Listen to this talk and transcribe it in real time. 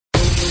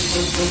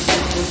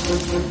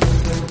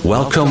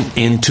Welcome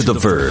into The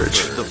Verge,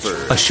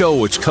 a show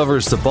which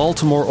covers the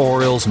Baltimore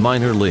Orioles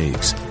minor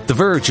leagues. The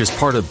Verge is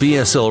part of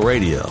BSL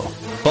Radio.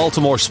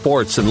 Baltimore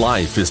Sports and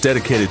Life is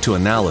dedicated to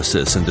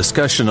analysis and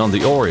discussion on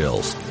the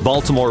Orioles,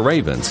 Baltimore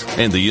Ravens,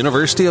 and the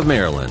University of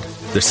Maryland.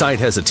 The site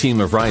has a team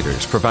of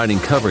writers providing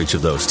coverage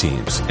of those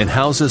teams and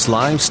houses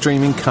live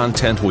streaming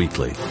content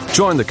weekly.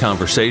 Join the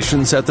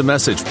conversations at the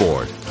message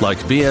board, like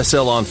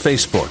BSL on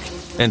Facebook,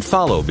 and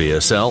follow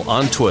BSL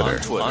on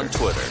Twitter.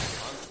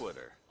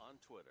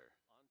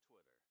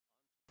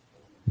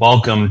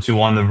 Welcome to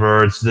On the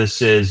Verge.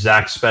 This is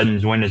Zach Spedden,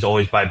 joined as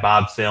always by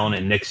Bob Phelan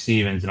and Nick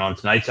Stevens. And on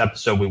tonight's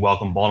episode, we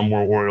welcome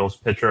Baltimore Orioles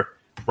pitcher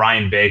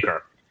Brian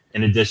Baker.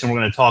 In addition, we're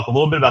going to talk a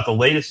little bit about the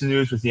latest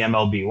news with the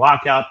MLB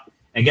lockout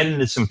and get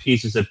into some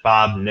pieces that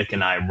Bob, Nick,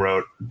 and I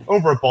wrote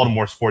over at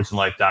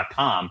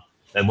BaltimoreSportsAndLife.com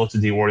that looked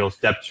at the Orioles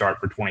depth chart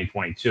for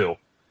 2022.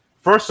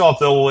 First off,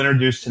 though, we'll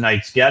introduce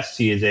tonight's guest.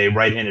 He is a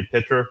right-handed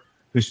pitcher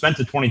who spent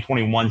the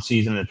 2021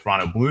 season in the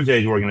Toronto Blue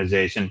Jays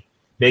organization,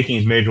 making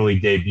his major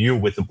league debut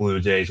with the Blue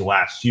Jays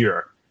last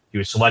year. He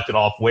was selected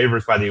off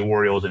waivers by the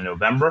Orioles in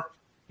November.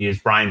 He is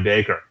Brian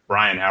Baker.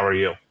 Brian, how are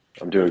you?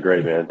 I'm doing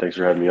great, man. Thanks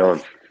for having me on.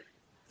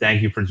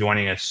 Thank you for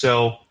joining us.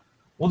 So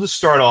we'll just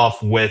start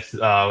off with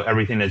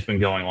everything that's been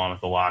going on with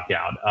the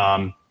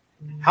lockout.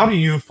 How do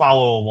you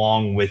follow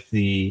along with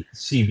the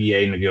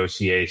CBA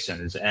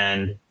negotiations?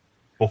 And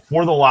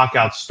before the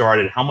lockout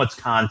started, how much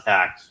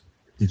contact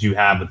did you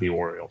have with the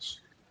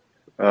Orioles?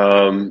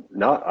 The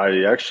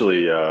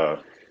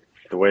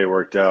way it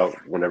worked out,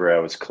 whenever I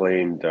was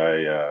claimed,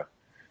 I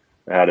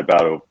had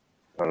about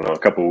a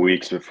couple of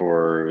weeks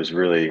before it was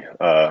really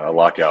a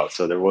lockout.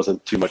 So there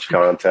wasn't too much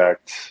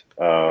contact,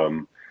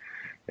 and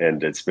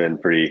it's been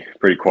pretty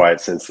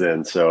quiet since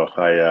then. So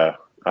I'm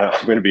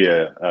going to be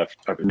a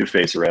new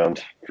face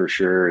around for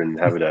sure, and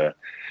having to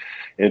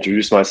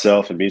introduce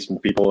myself and meet some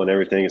people and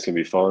everything. It's going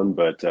to be fun.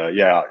 But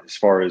as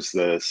far as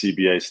the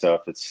CBA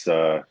stuff, it's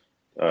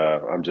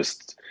I'm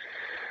just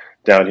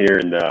down here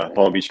in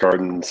Palm Beach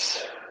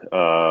Gardens.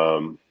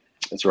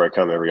 That's where I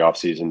come every off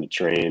season to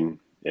train,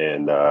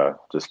 and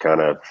just kind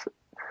of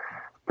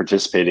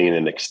participating in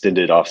an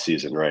extended off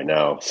season right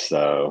now.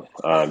 So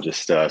I'm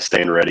just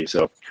staying ready.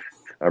 So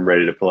I'm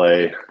ready to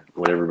play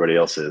when everybody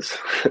else is.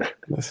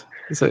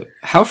 So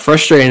how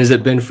frustrating has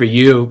it been for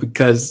you?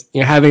 Because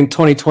having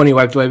 2020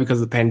 wiped away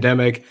because of the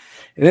pandemic,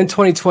 and then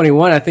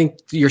 2021, I think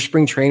your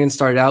spring training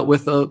started out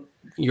with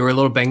you were a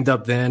little banged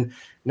up then.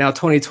 Now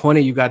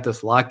 2020, you got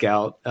this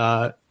lockout.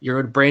 You're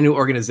a brand new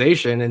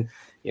organization, and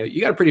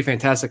you got a pretty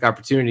fantastic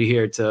opportunity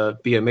here to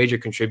be a major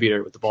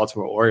contributor with the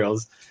Baltimore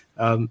Orioles.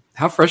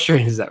 How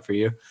frustrating is that for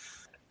you?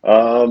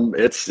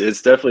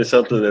 It's definitely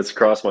something that's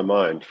crossed my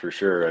mind for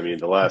sure. I mean,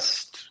 the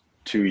last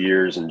 2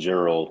 years in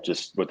general,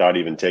 just without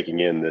even taking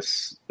in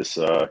this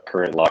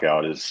current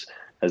lockout,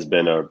 has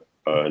been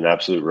an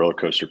absolute roller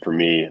coaster for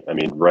me. I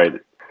mean, right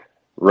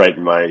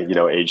in my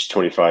age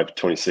 25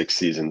 26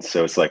 season,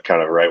 so it's like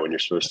kind of right when you're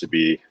supposed to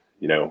be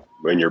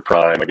in your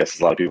prime, I guess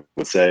a lot of people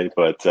would say.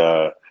 But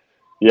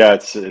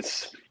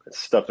it's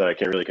stuff that I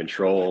can't really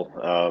control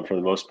for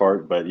the most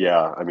part. But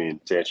yeah, I mean,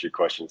 to answer your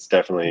question, it's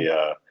definitely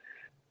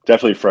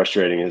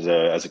frustrating as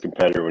a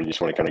competitor when you just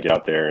want to kind of get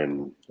out there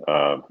and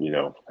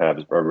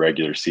have a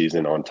regular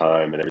season on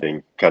time and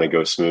everything kind of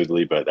goes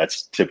smoothly. But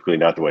that's typically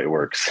not the way it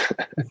works.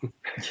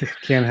 You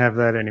can't have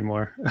that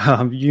anymore.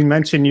 You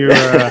mentioned you're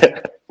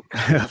a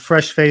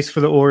fresh face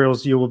for the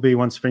Orioles. You will be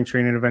once spring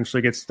training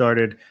eventually gets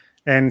started,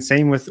 and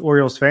same with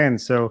Orioles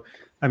fans. So,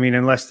 I mean,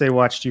 unless they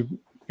watched you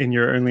in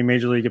your only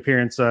major league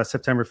appearance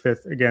September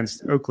 5th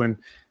against Oakland,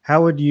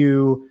 how would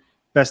you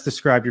best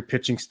describe your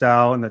pitching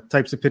style and the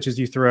types of pitches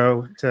you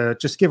throw to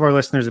just give our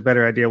listeners a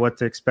better idea what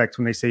to expect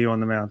when they see you on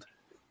the mound?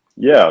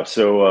 Yeah.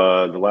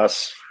 So the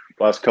last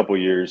couple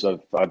of years,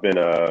 I've been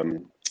a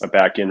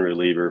back end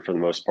reliever for the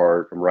most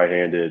part. I'm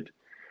right-handed,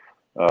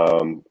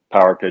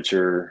 power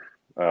pitcher,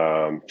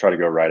 try to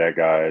go right at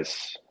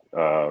guys,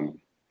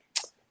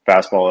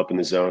 fastball up in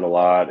the zone a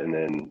lot. And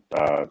then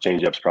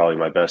changeup's probably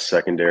my best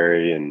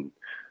secondary, and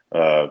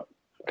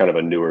kind of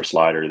a newer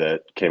slider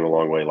that came a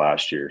long way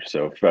last year.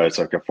 So it's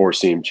like a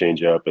four-seam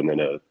changeup and then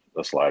a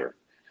slider.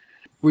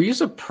 Were you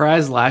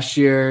surprised last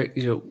year?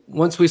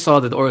 Once we saw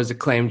that the Orioles had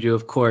claimed you,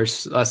 of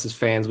course, us as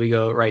fans, we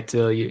go right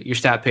to your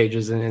stat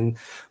pages and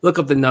look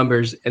up the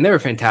numbers, and they were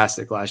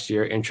fantastic last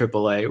year in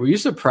AAA. Were you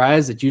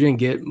surprised that you didn't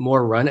get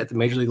more run at the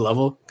major league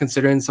level,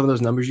 considering some of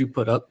those numbers you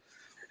put up?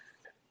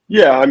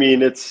 Yeah, I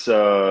mean, it's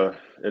tough.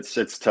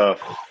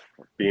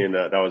 Being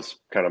that was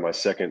kind of my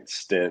second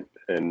stint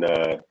in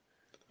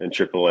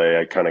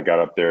AAA. I kind of got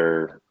up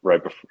there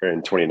right before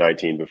in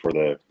 2019 before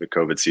the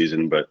COVID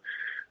season, but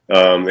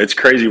it's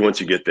crazy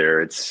once you get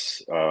there.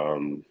 It's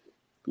you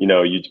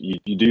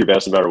do your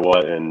best no matter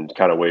what, and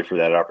kind of wait for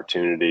that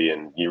opportunity,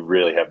 and you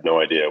really have no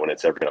idea when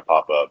it's ever going to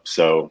pop up.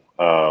 So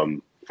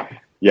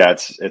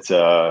it's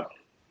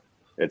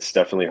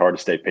definitely hard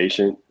to stay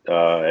patient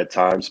at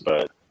times,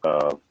 but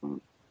I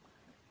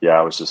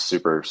was just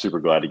super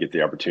glad to get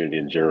the opportunity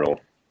in general.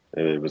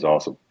 It was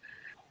awesome.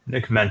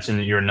 Nick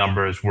mentioned your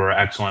numbers were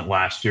excellent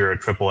last year at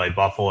AAA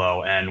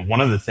Buffalo, and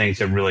one of the things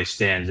that really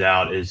stands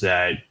out is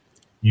that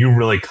you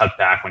really cut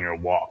back on your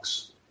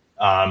walks.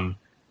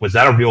 Was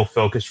that a real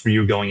focus for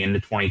you going into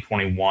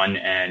 2021,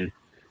 and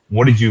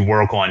what did you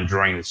work on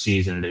during the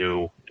season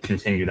to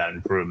continue that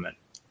improvement?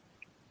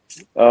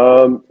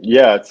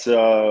 Yeah, it's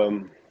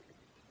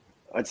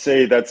I'd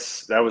say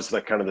that was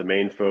like kind of the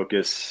main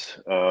focus.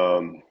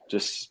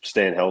 Just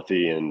staying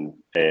healthy and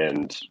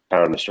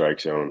pounding the strike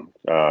zone,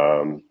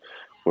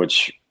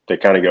 which they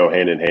kind of go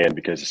hand in hand,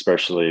 because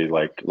especially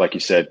like you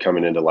said,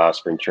 coming into last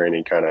spring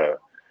training, kind of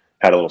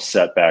had a little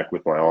setback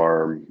with my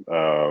arm,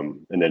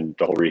 and then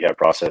the whole rehab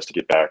process to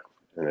get back.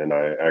 And then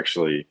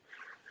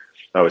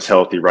I was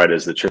healthy right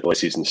as the AAA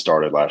season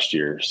started last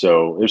year.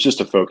 So it was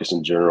just a focus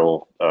in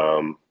general,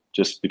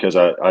 just because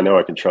I know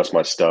I can trust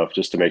my stuff,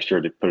 just to make sure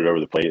to put it over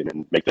the plate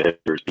and make the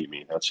hitters beat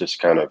me. That's just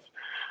kind of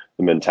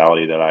the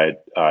mentality that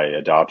I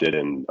adopted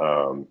and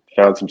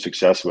found some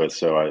success with.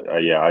 So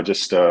I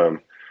just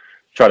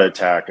try to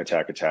attack,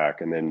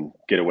 and then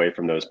get away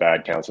from those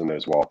bad counts and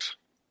those walks.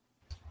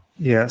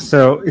 Yeah,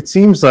 so it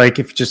seems like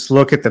if you just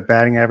look at the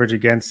batting average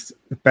against,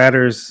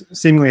 batters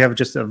seemingly have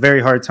just a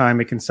very hard time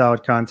making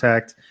solid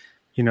contact.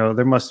 You know,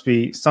 there must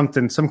be some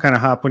kind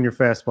of hop on your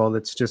fastball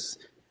that's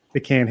just,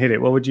 they can't hit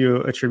it. What would you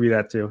attribute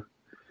that to?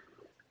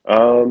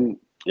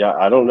 Yeah,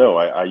 I don't know.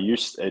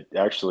 It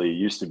actually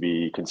used to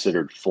be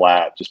considered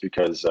flat, just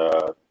because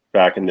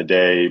back in the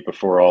day,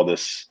 before all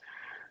this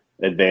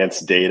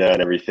advanced data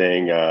and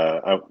everything,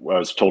 I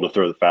was told to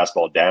throw the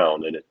fastball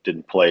down, and it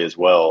didn't play as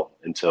well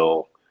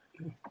until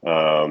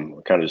I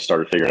kind of just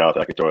started figuring out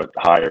that I could throw it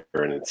higher,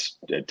 and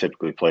it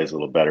typically plays a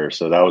little better.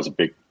 So that was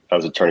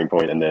a turning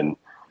point. And then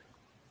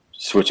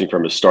switching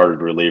from a starter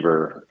to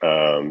reliever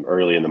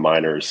early in the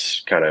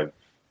minors kind of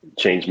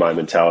changed my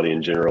mentality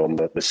in general, and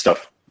the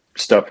stuff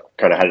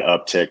kind of had an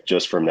uptick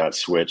just from that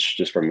switch,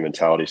 just from a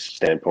mentality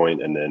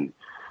standpoint. And then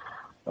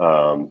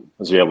I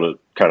was able to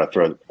kind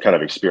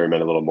of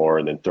experiment a little more,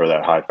 and then throw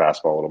that high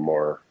fastball a little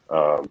more.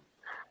 I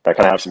kind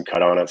of have some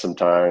cut on it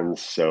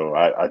sometimes, so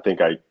I think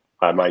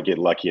I might get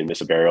lucky and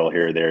miss a barrel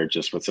here or there,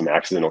 just with some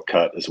accidental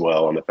cut as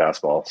well on the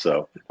fastball.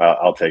 So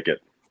I'll take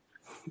it.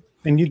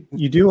 And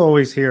you do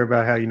always hear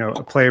about how,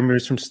 a player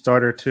moves from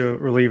starter to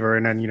reliever,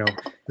 and then,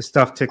 the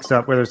stuff ticks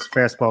up, whether it's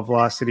fastball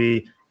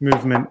velocity,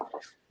 movement.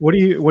 What do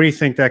you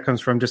think that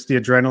comes from? Just the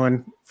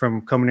adrenaline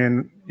from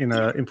coming in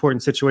an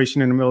important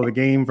situation in the middle of the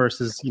game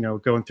versus,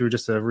 going through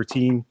just a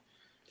routine?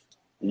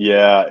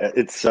 Yeah,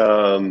 it's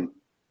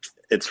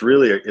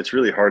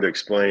really hard to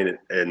explain,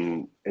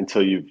 and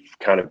until you've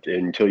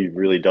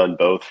really done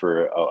both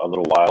for a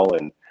little while.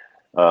 And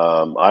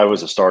I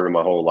was a starter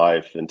my whole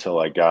life until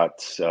I got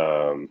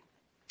to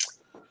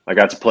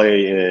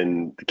play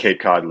in the Cape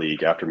Cod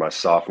League after my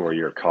sophomore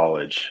year of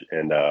college,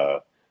 and I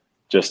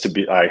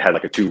had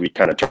like a 2-week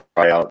kind of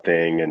tryout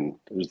thing, and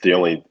it was the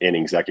only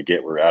innings I could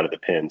get were out of the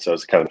pen. So it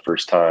was kind of the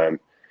first time.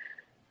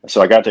 So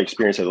I got to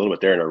experience it a little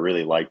bit there, and I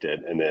really liked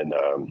it. And then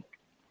I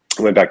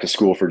went back to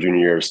school for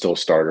junior year, still a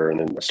starter, and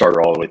then I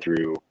started all the way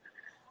through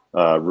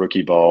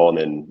rookie ball, and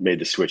then made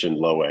the switch in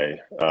low A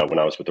when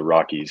I was with the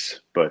Rockies.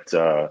 But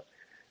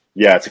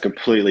yeah, it's a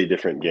completely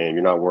different game.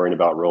 You're not worrying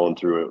about rolling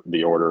through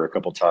the order a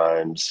couple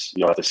times.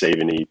 You don't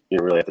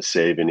really have to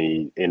save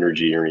any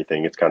energy or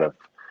anything. It's kind of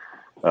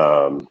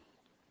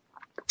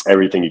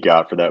everything you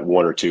got for that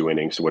 1 or 2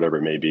 innings, whatever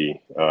it may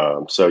be.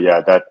 So yeah,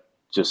 I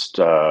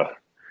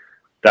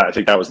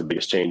think that was the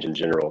biggest change in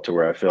general, to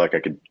where I feel like I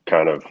could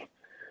kind of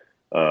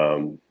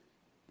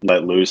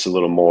let loose a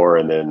little more,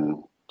 and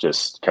then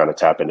just kind of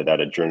tap into that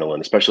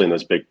adrenaline, especially in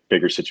those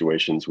bigger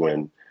situations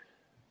when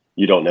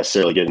you don't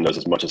necessarily get in those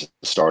as much as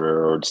a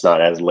starter, or it's not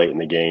as late in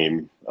the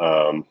game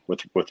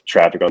with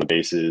traffic on the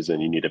bases,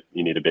 and you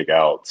need a big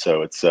out.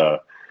 So it's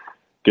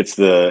gets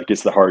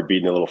the heart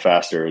beating a little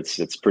faster.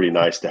 It's pretty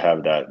nice to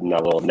have that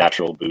little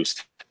natural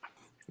boost.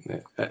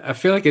 I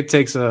feel like it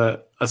takes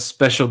a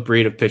special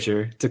breed of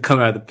pitcher to come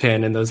out of the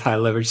pen in those high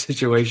leverage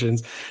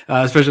situations,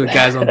 especially with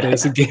guys on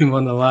base and game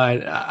on the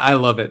line. I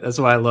love it. That's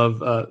why I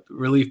love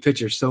relief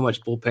pitchers so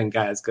much, bullpen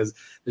guys, because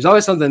there's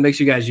always something that makes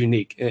you guys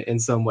unique in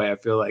some way, I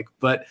feel like.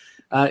 But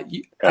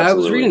I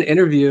was reading an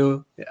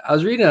interview.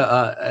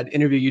 An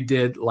interview you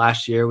did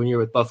last year when you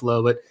were with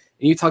Buffalo, and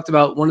you talked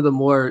about one of the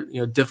more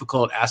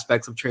difficult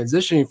aspects of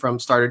transitioning from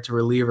starter to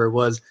reliever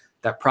was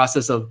that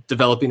process of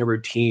developing a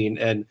routine.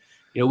 And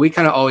we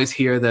kind of always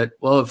hear that,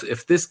 well,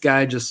 if this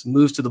guy just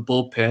moves to the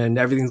bullpen,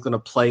 everything's going to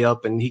play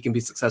up and he can be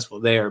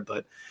successful there.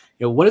 But,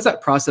 what is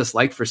that process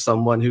like for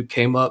someone who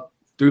came up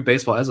through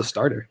baseball as a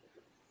starter?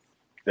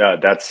 Yeah,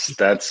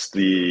 that's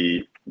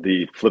the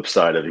flip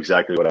side of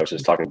exactly what I was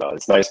just talking about.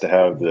 It's nice to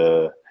have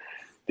the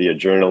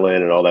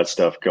adrenaline and all that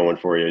stuff going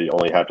for you. You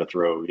only have to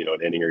throw,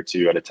 an inning or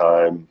 2 at a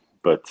time.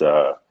 But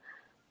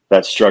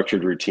that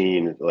structured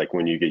routine, like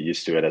when you get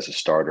used to it as a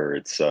starter,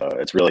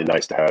 it's really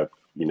nice to have,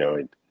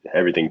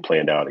 everything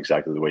planned out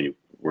exactly the way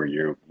where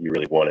you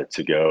really want it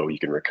to go. You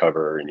can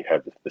recover, and you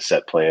have the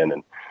set plan.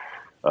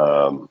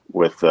 And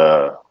with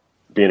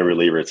being a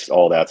reliever, it's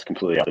all that's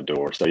completely out the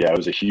door. So yeah, it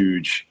was a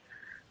huge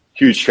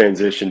huge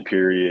transition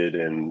period,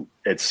 and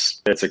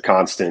it's a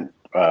constant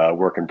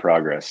work in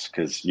progress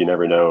because you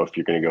never know if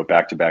you're going to go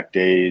back-to-back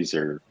days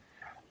or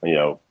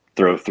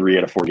throw 3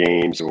 out of 4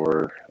 games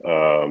or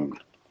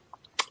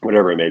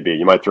whatever it may be.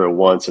 You might throw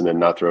once and then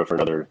not throw for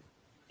another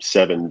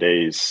 7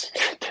 days,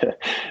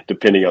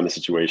 depending on the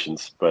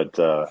situations. But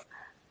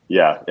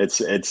yeah,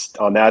 it's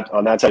on that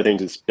side of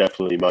things. It's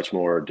definitely much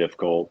more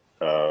difficult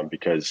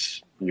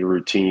because your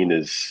routine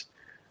is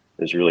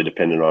really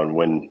dependent on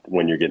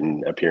when you're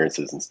getting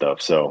appearances and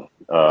stuff. So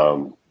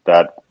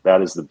that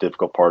is the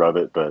difficult part of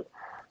it. But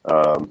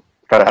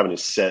kind of having a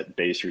set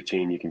base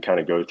routine you can kind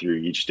of go through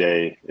each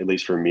day, at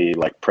least for me,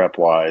 like prep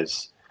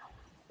wise,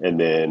 and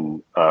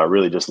then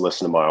really just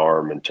listen to my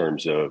arm in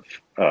terms of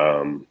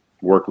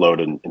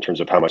workload and in terms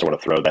of how much I want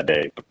to throw that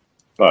day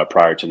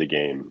prior to the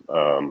game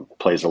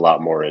plays a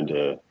lot more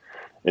into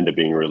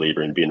being a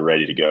reliever and being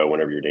ready to go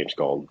whenever your name's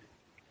called.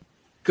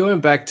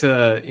 Going back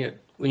to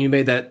when you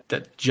made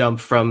that jump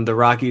from the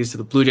Rockies to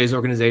the Blue Jays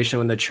organization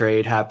when the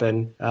trade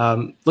happened,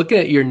 looking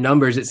at your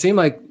numbers, it seemed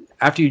like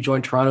after you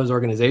joined Toronto's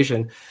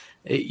organization,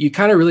 you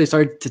kind of really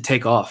started to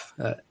take off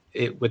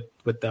with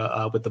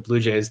the Blue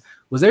Jays.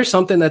 Was there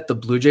something that the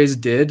Blue Jays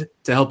did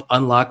to help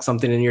unlock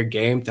something in your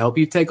game to help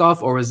you take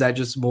off, or was that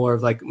just more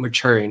of like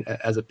maturing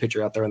as a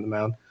pitcher out there on the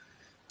mound?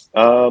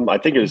 I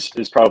think it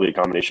was probably a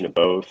combination of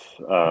both.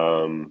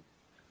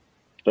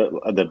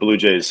 The Blue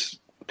Jays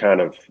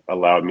kind of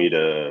allowed me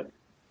to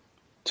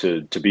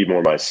be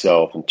more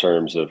myself in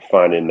terms of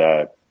finding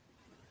that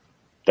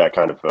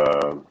kind of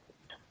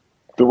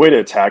the way to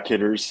attack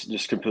hitters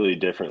just completely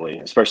differently,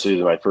 especially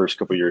in my first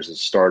couple of years as a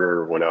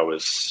starter when I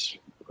was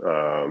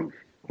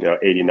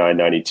 89,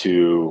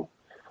 92,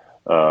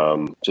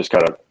 just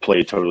kind of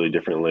played totally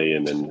differently.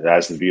 And then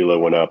as the velo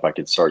went up, I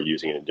could start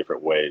using it in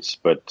different ways.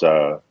 But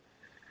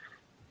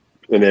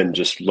and then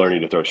just learning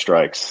to throw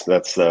strikes.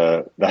 That's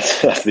the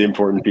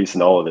important piece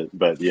in all of it.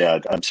 But yeah,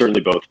 I've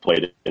certainly both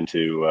played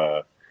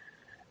into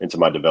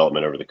my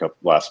development over the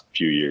last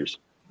few years.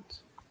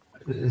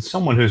 As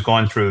someone who's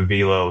gone through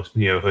velo,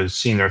 who's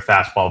seen their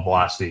fastball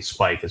velocity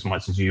spike as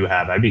much as you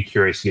have, I'd be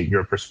curious to get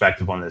your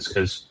perspective on this,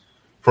 because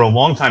for a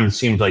long time it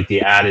seemed like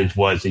the adage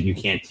was that you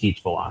can't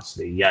teach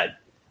velocity. Yet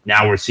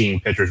now we're seeing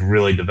pitchers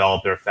really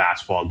develop their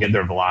fastball, get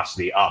their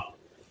velocity up,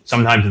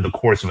 sometimes in the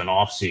course of an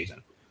off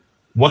season.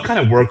 What kind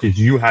of work did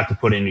you have to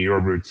put into your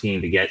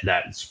routine to get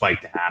that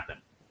spike to happen?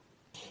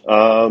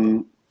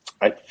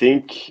 I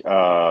think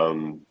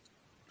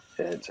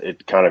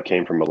it kind of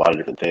came from a lot of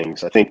different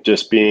things. I think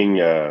just being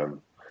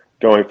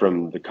going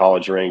from the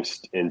college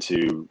ranks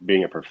into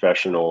being a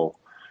professional,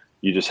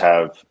 you just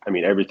have,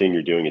 everything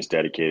you're doing is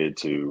dedicated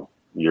to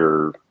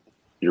your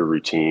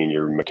routine,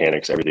 your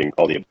mechanics, everything,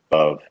 all the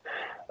above.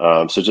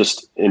 So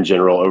just in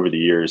general, over the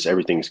years,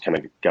 everything's kind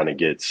of going to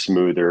get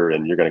smoother,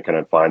 and you're going to kind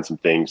of find some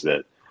things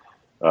that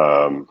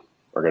are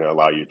going to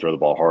allow you to throw the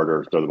ball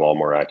harder, throw the ball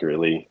more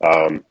accurately.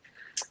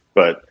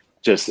 But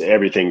just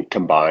everything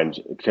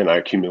combined, kind of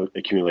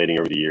accumulating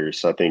over the years.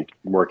 So I think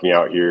working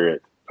out here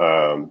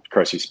at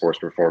Cressy Sports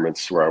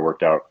Performance, where I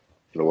worked out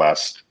for the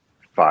last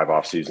 5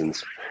 off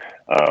seasons,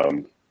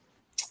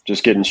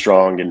 just getting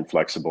strong, getting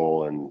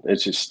flexible, and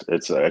it's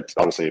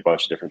honestly a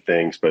bunch of different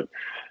things.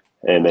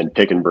 And then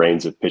picking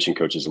brains of pitching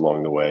coaches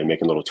along the way,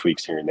 making little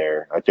tweaks here and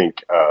there. I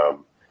think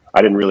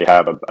I didn't really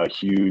have a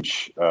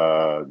huge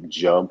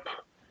jump.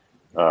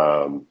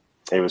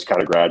 It was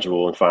kind of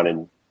gradual and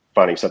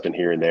finding something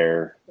here and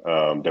there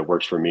that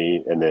works for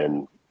me. And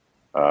then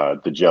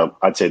the jump,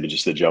 I'd say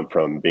just the jump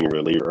from being a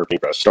reliever or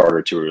being a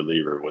starter to a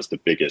reliever was the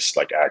biggest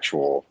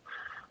actual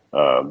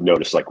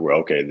notice, well,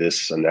 okay,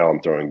 this, and now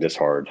I'm throwing this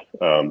hard.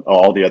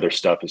 All the other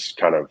stuff is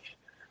kind of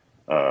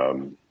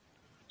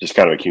just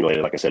kind of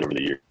accumulated, like I said, over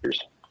the years.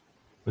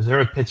 Was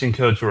there a pitching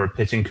coach or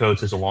pitching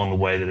coaches along the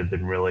way that have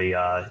been really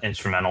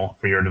instrumental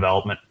for your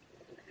development?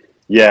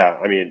 Yeah,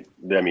 I mean,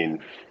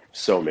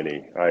 so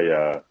many.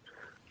 I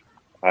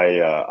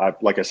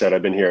like I said,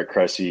 I've been here at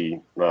Cressy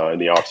in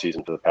the off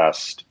season for the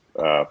past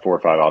 4 or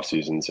 5 off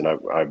seasons, and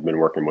I've been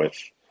working with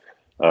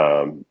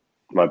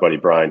my buddy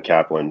Brian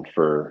Kaplan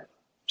for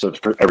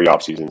every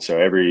off season. So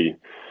every,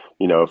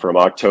 from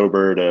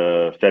October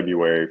to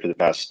February for the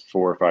past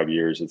 4 or 5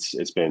 years,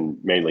 it's been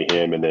mainly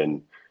him, and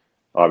then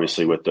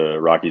obviously with the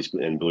Rockies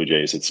and Blue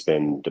Jays, it's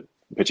been the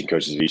pitching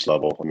coaches of each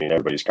level.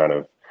 Everybody's kind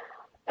of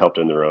helped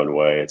in their own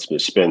way.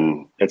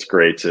 It's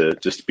great to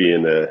just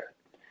being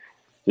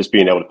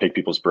able to pick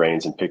people's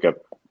brains and pick up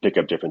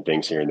different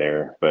things here and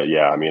there. But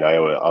yeah, I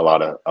owe a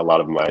lot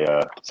of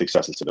my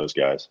successes to those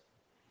guys.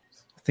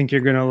 I think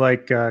you're going to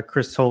like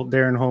Chris Holt,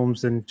 Darren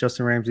Holmes, and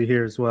Justin Ramsey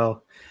here as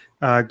well.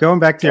 Going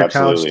back to your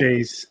college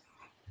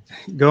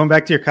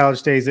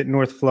days at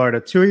North Florida,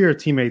 2 of your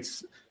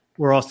teammates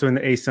were also in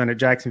the A-Sun at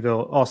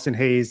Jacksonville, Austin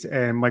Hayes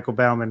and Michael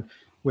Baumann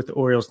with the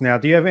Orioles now.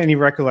 Do you have any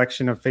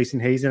recollection of facing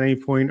Hayes at any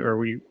point, or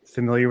were you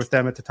familiar with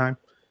them at the time?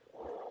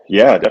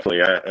 Yeah,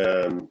 definitely.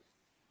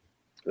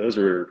 Those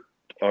were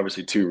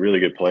obviously 2 really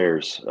good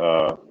players,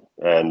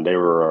 and they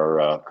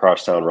were our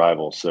crosstown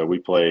rivals. So we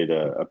played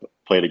a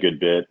good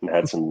bit and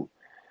had some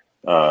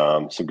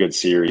some good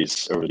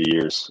series over the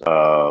years.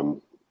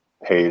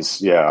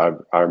 Hayes, yeah,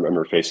 I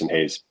remember facing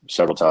Hayes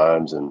several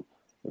times, and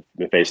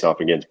facing off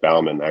against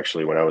Bauman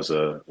actually when I was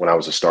a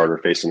starter,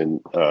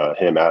 facing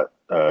him at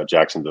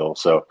Jacksonville.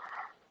 So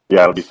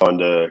yeah, it'll be fun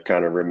to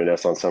kind of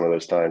reminisce on some of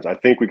those times. I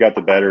think we got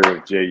the better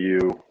of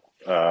JU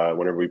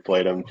whenever we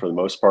played them for the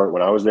most part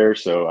when I was there,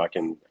 so I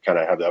can kind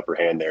of have the upper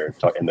hand there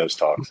in those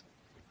talks.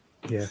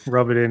 Yeah,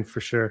 rub it in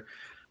for sure.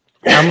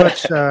 How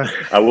much?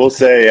 I will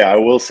say,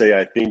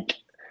 I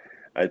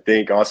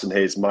think Austin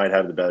Hayes might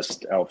have the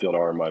best outfield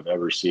arm I've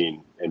ever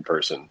seen in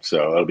person.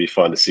 So it'll be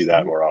fun to see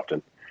that more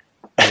often.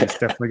 He's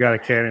definitely got a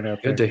cannon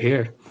out there. Good to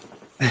hear.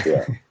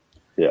 Yeah.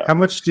 Yeah. How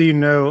much do you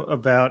know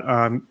about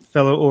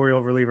fellow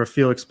Oriole reliever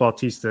Felix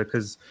Bautista?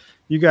 Because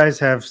you guys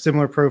have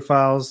similar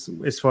profiles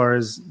as far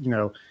as,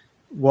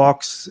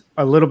 walks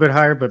a little bit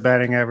higher, but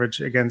batting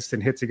average against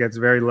and hits against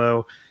very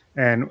low.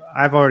 And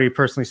I've already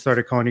personally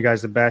started calling you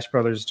guys the Bash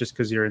Brothers just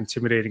because you're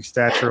intimidating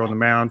stature on the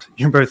mound.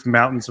 You're both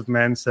mountains of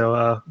men.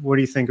 So what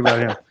do you think about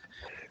him?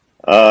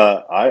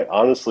 I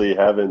honestly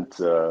haven't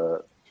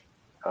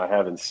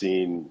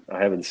seen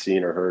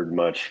or heard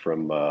much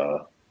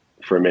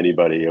from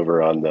anybody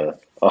over on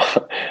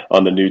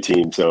the new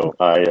team. So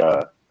I'm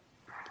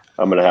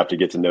going to have to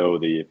get to know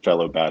the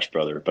fellow Bash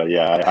brother, but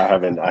yeah, I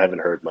haven't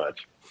heard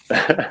much.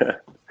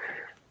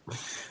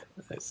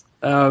 Nice.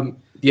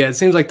 Yeah, it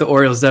seems like the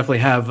Orioles definitely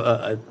have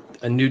a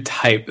new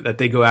type that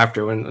they go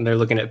after when they're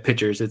looking at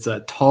pitchers. It's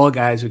tall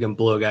guys who can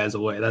blow guys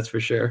away. That's for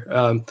sure.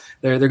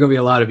 There are going to be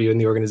a lot of you in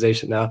the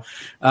organization now.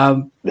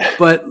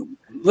 But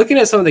looking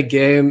at some of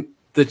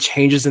the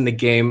changes in the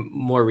game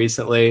more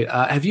recently,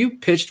 have you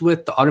pitched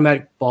with the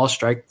automatic ball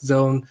strike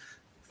zone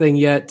thing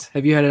yet?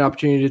 Have you had an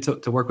opportunity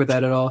to work with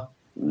that at all?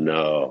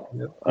 No.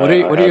 What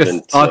are your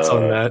thoughts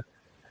on that?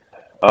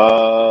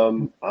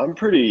 I'm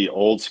pretty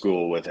old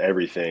school with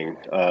everything.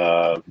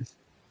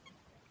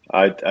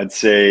 I'd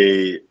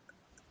say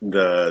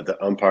the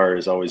umpire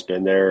has always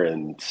been there,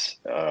 and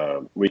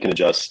we can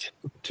adjust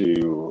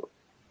to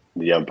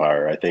the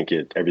umpire. I think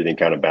everything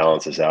kind of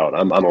balances out.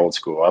 I'm old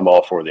school. I'm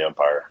all for the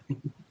umpire.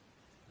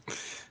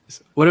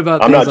 What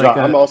about? I'm not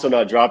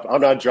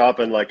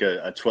dropping like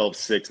a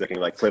 12-6 that can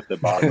like clip the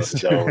bottom of the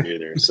zone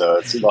either. So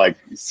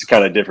it's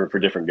kind of different for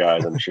different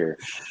guys, I'm sure.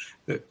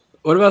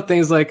 What about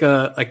things like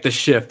the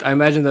shift? I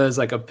imagine that as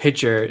like a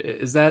pitcher,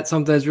 is that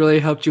something that's really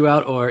helped you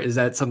out, or is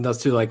that something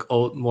that's too like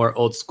more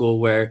old school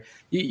where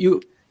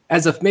you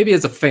as a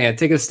fan,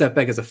 take a step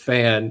back as a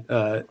fan,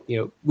 would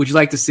you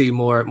like to see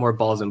more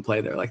balls in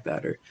play there like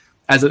that, or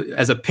as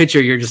a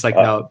pitcher, you're just like,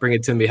 no, bring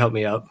it to me, help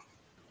me out.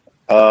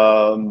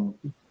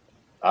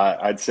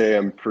 I'd say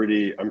I'm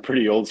pretty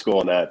old school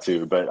on that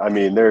too, but I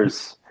mean,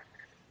 there's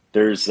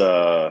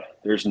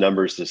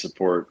numbers to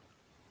support,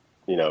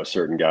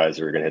 certain guys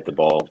that are going to hit the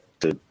ball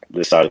to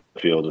this side of the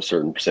field a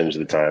certain percentage of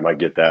the time. I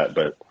get that,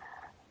 but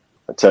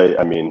I tell you,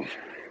 I mean,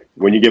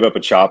 when you give up a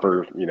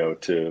chopper,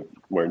 to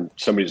where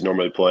somebody's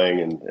normally playing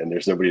and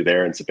there's nobody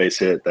there and it's a base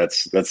hit,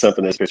 that's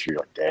something that's pitcher, you're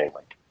like, dang,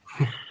 like,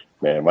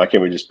 man, why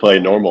can't we just play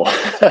normal?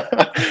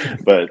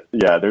 But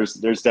yeah, there's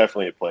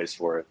definitely a place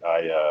for it.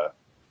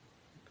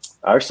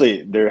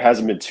 Actually, there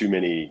hasn't been too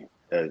many.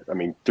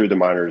 Through the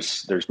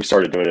minors, we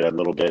started doing it a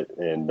little bit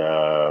in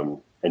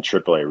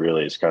AAA.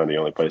 Really, is kind of the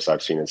only place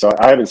I've seen it. So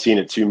I haven't seen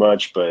it too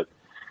much, but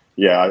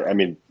yeah, I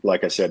mean,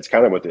 like I said, it's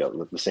kind of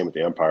the same with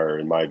the umpire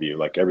in my view.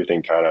 Like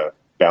everything kind of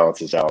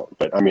balances out.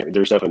 But I mean,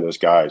 there's definitely those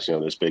guys,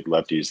 those big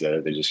lefties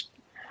that they just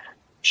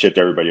shift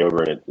everybody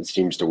over, and it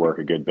seems to work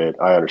a good bit.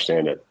 I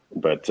understand it,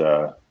 but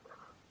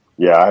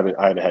yeah, I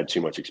haven't had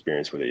too much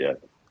experience with it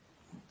yet.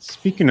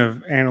 Speaking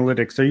of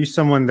analytics, are you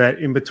someone that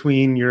in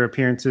between your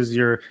appearances,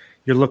 you're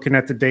looking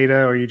at the data,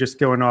 or are you just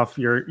going off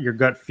your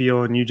gut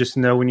feel and you just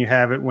know when you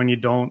have it, when you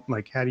don't?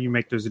 Like, how do you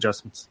make those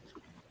adjustments?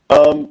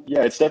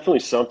 Yeah, it's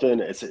definitely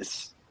something.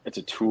 It's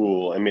a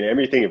tool. I mean,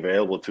 everything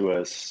available to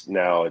us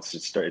now,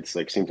 it's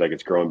like seems like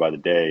it's growing by the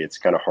day. It's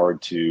kind of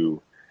hard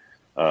to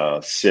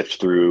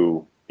sift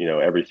through,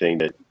 everything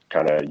that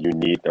kind of you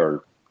need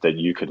or that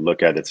you could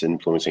look at that's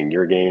influencing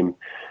your game.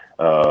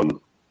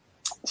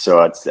 So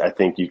I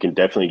think you can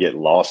definitely get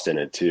lost in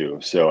it too.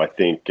 So I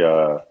think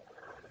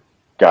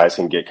guys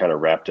can get kind of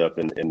wrapped up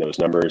in those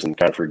numbers and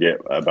kind of forget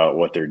about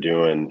what they're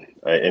doing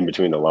in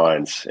between the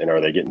lines. And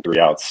are they getting 3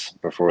 outs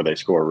before they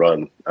score a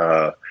run?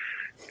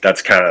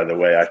 That's kind of the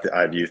way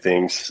I view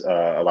things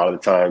a lot of the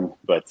time.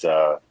 But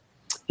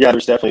yeah,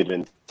 there's definitely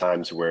been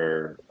times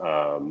where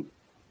I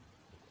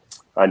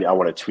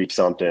want to tweak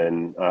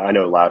something. I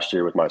know last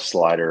year with my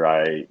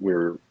slider, we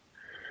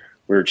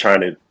were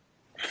trying to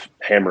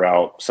hammer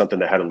out something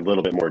that had a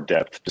little bit more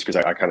depth just because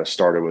I kind of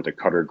started with a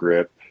cutter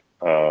grip.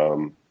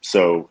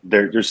 So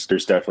there's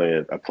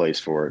definitely a place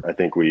for it. I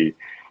think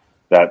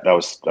that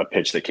was a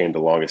pitch that came the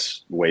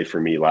longest way for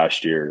me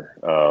last year.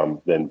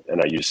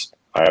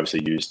 I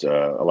obviously used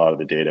a lot of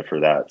the data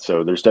for that.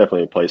 So there's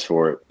definitely a place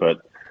for it,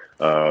 but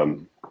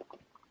and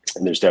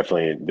there's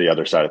definitely the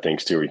other side of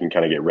things too, where you can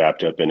kind of get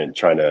wrapped up in it,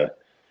 trying to,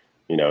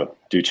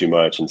 do too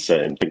much and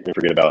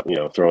forget about,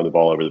 throwing the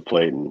ball over the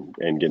plate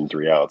and getting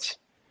 3 outs.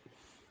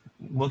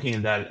 looking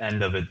at that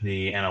end of it,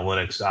 the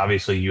analytics,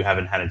 obviously you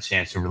haven't had a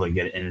chance to really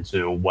get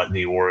into what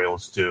the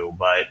Orioles do,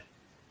 but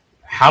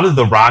how did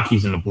the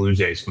Rockies and the Blue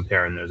Jays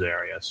compare in those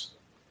areas?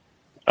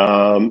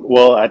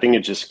 Well, I think it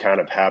just kind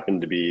of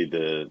happened to be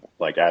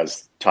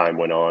as time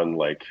went on,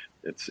 like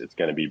it's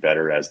going to be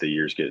better as the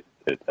years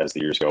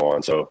go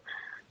on. So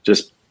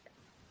just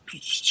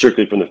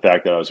strictly from the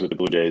fact that I was with the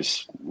Blue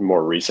Jays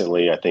more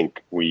recently, I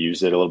think we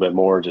used it a little bit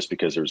more just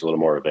because there was a little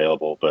more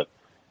available. But,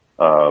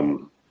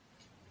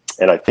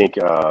 and I think,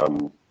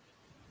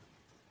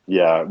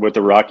 with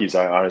the Rockies,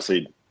 I was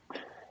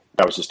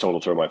just total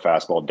throw my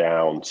fastball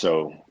down.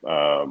 So,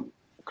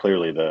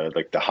 clearly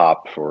the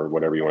hop or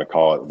whatever you want to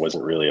call it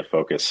wasn't really a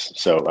focus.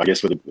 So I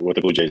guess with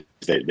the Blue Jays,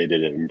 they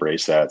did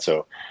embrace that.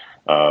 So,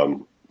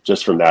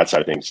 just from that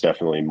side of things,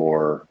 definitely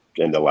more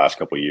in the last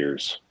couple of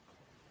years.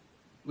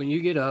 When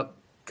you get up,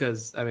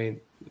 because I mean,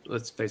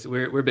 let's face it,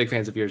 we're big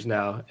fans of yours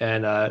now,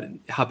 and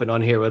hopping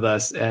on here with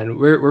us, and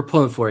we're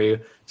pulling for you.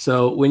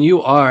 So when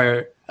you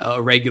are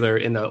a regular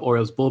in the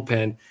Orioles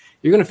bullpen,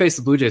 you're going to face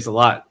the Blue Jays a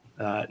lot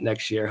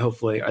next year,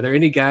 hopefully. Are there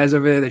any guys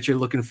over there that you're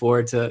looking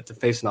forward to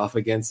facing off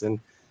against and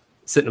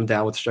sitting them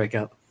down with a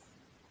strikeout?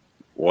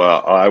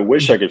 Well, I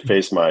wish I could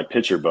face my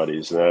pitcher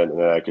buddies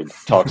and I could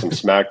talk some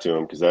smack to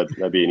them because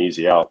that'd be an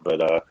easy out. But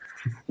I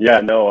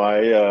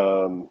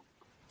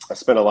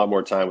spent a lot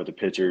more time with the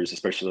pitchers,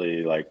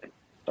 especially like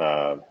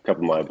a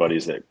couple of my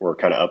buddies that were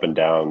kind of up and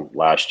down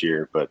last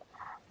year. But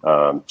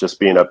just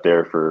being up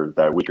there for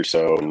that week or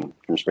so and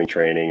from spring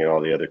training and all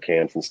the other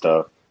camps and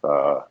stuff,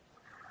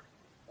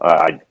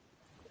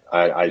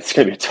 it's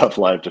going to be a tough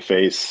lineup to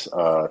face.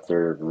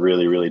 They're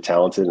really, really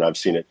talented, and I've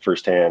seen it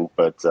firsthand.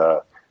 But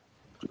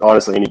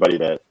honestly, anybody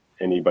that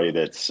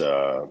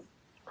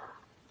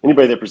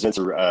presents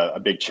a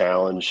big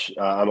challenge,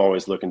 I'm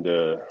always looking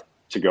to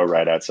go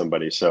right at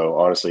somebody. So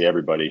honestly,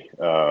 everybody,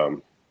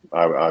 I'm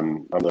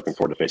looking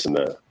forward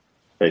to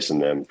facing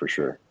them for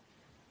sure.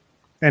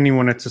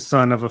 Anyone that's a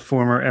son of a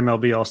former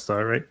MLB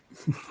All-Star, right?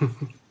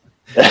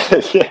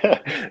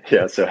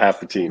 yeah. So half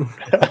the team.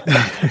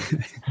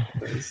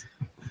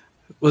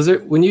 Was there,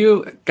 when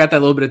you got that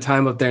little bit of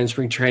time up there in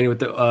spring training with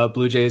the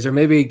Blue Jays, or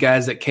maybe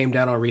guys that came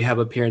down on rehab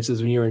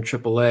appearances when you were in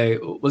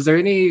AAA, were there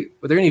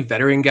any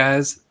veteran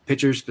guys,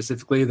 pitchers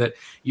specifically, that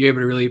you were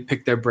able to really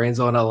pick their brains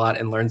on a lot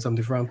and learn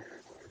something from?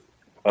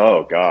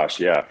 Oh gosh,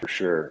 yeah, for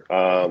sure.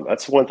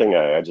 That's one thing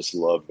I just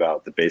love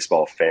about the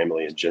baseball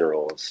family in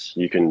general is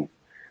you can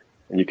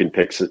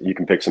pick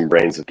some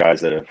brains of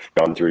guys that have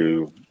gone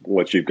through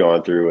what you've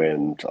gone through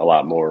and a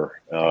lot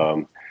more.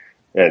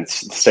 And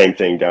it's the same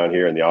thing down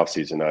here in the off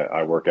season.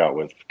 I work out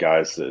with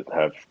guys that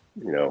have,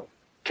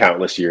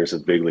 countless years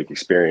of big league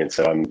experience.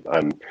 So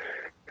I'm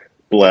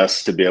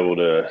blessed to be able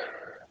to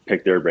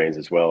pick their brains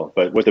as well.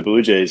 But with the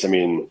Blue Jays, I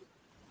mean,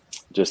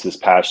 just this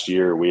past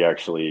year, we had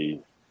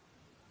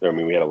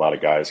a lot of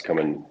guys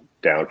coming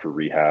down for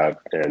rehab,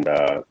 and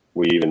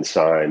we even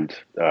signed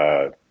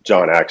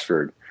John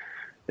Axford,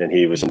 and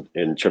he was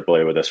in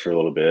AAA with us for a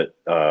little bit.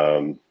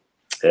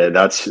 And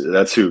that's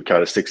who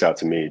kind of sticks out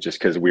to me, just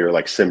because we were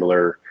like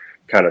similar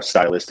kind of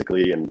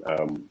stylistically, and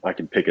I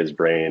could pick his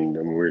brain,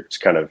 and we're just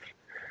kind of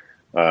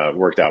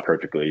worked out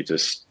perfectly.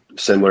 Just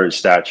similar in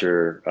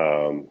stature,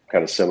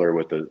 kind of similar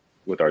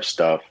with our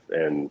stuff,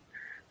 and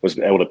was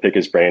able to pick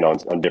his brain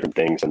on different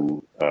things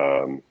and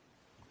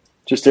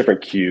just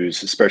different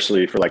cues,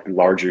 especially for like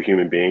larger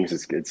human beings.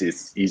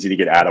 It's easy to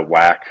get out of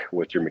whack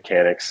with your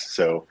mechanics,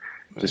 so.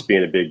 Just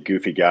being a big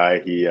goofy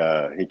guy, he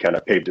kind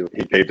of paved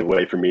the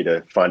way for me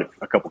to find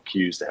a couple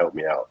cues to help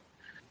me out.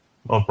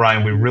 Well,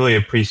 Brian, we really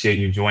appreciate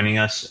you joining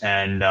us,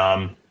 and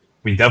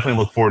we definitely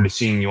look forward to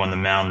seeing you on the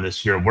mound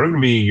this year. What are going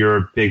to be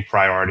your big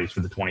priorities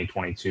for the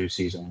 2022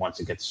 season once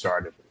it gets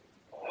started?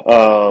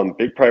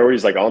 Big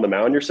priorities, like on the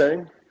mound, you're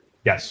saying?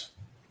 Yes.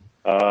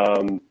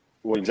 Well,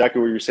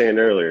 exactly what you were saying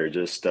earlier.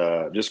 Just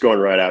going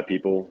right at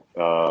people,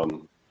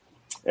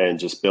 and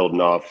just building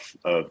off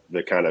of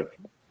the kind of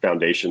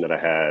foundation that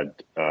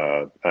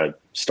I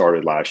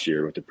started last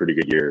year with a pretty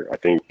good year. I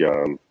think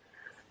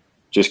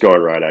just going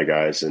right at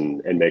guys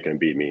and making them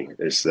beat me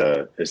is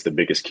the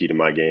biggest key to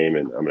my game,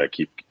 and I'm gonna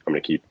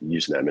keep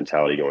using that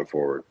mentality going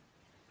forward.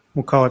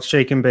 We'll call it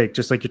shake and bake,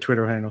 just like your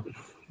Twitter handle.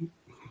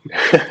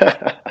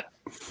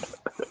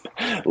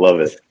 Love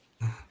it.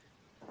 All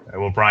right,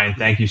 well, Brian,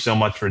 thank you so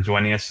much for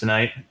joining us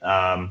tonight.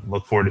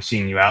 Look forward to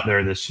seeing you out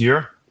there this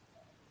year.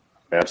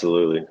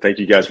 Absolutely. Thank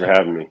you guys for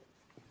having me.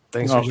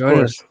 Thanks for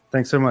joining us.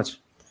 Thanks so much.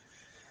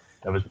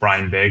 That was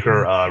Brian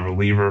Baker,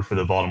 reliever for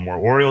the Baltimore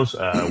Orioles,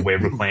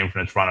 waiver claim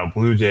from the Toronto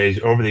Blue Jays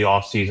over the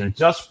offseason,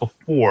 just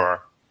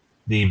before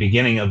the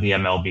beginning of the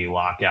MLB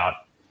lockout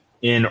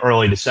in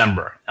early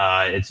December.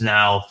 It's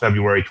now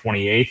February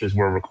 28th as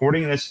we're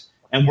recording this,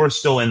 and we're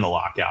still in the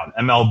lockout.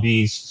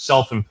 MLB's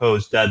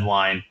self-imposed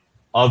deadline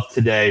of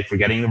today for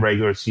getting the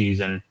regular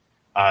season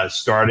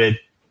started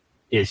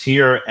is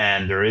here,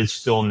 and there is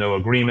still no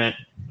agreement.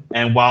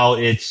 And while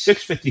it's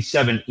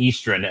 6:57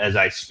 Eastern as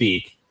I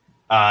speak,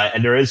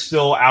 and there is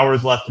still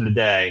hours left in the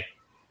day,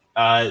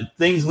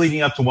 things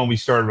leading up to when we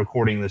started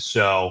recording this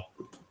show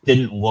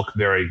didn't look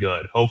very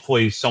good.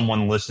 Hopefully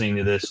someone listening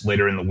to this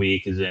later in the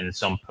week is in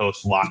some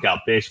post-lockout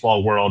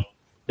baseball world.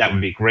 That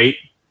would be great.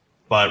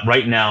 But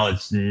right now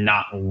it's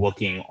not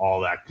looking all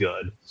that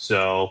good.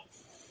 So,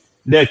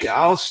 Nick,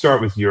 I'll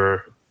start with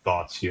your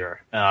thoughts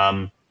here.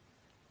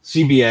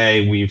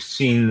 CBA, we've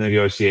seen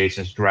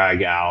negotiations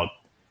drag out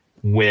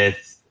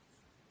with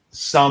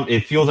some.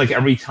 It feels like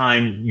every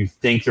time you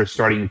think they're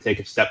starting to take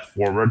a step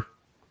forward,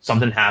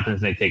 something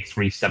happens and they take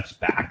 3 steps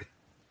back.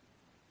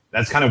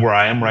 That's kind of where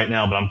I am right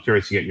now, but I'm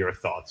curious to get your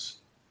thoughts.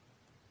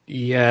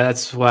 Yeah,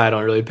 that's why I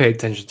don't really pay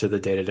attention to the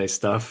day-to-day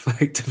stuff.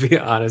 Like, to be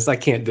honest, I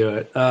can't do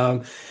it.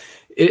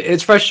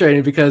 It's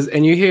frustrating because,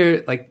 and you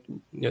hear like,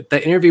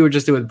 the interview we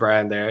just did with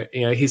Brian there,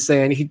 he's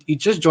saying he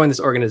just joined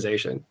this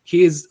organization.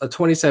 He's a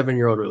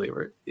 27-year-old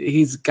reliever.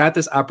 He's got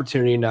this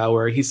opportunity now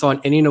where he saw an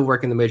inning of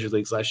work in the major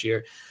leagues last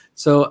year.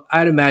 So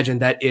I'd imagine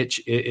that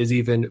itch is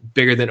even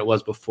bigger than it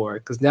was before,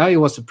 because now he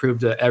wants to prove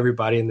to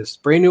everybody in this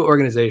brand new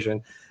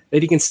organization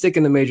that he can stick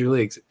in the major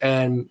leagues.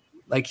 And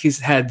like, he's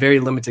had very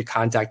limited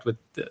contact with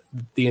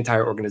the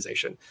entire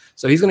organization.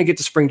 So he's going to get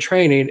to spring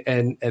training,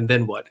 and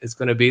then what? It's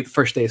going to be the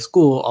first day of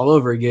school all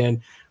over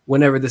again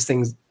whenever this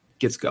thing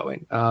gets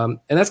going. And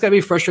that's got to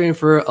be frustrating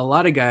for a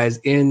lot of guys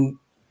in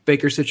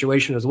Baker's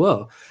situation as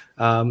well.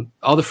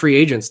 All the free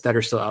agents that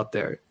are still out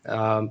there.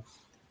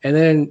 And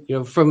then,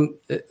 from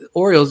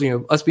Orioles,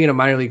 us being a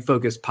minor league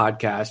focused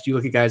podcast, you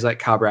look at guys like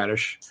Kyle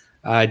Bradish,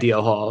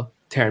 DL Hall,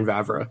 Terrin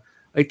Vavra.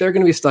 Like, they're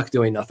going to be stuck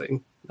doing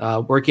nothing,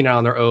 working out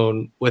on their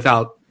own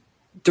without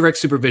direct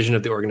supervision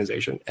of the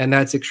organization. And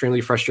that's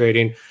extremely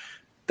frustrating.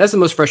 That's the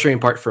most frustrating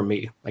part for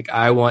me. Like,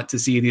 I want to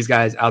see these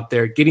guys out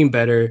there getting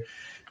better,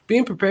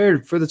 being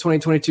prepared for the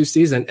 2022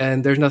 season.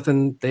 And there's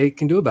nothing they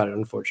can do about it,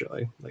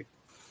 unfortunately.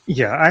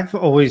 Yeah, I've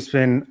always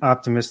been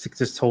optimistic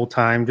this whole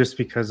time, just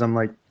because I'm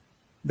like,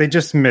 they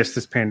just missed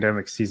this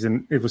pandemic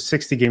season. It was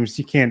 60 games.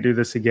 You can't do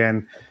this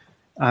again.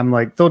 I'm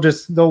like,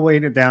 they'll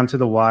wait it down to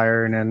the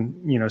wire, and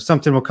then,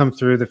 something will come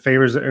through that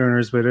favors the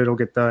owners, but it'll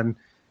get done.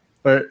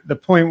 But the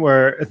point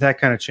where that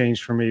kind of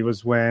changed for me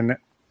was when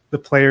the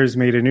players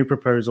made a new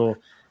proposal,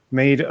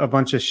 made a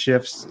bunch of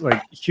shifts,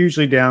 like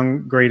hugely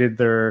downgraded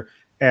their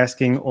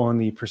asking on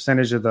the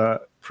percentage of the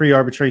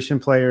pre-arbitration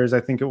players. I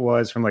think it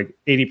was from like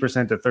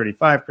 80% to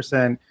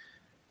 35%.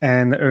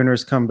 And the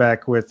owners come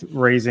back with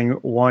raising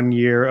 1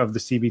 year of the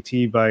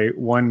CBT by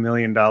 $1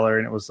 million.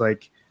 And it was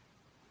like,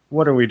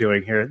 what are we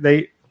doing here?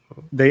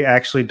 They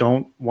actually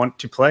don't want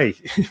to play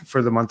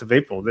for the month of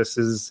April. This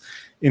is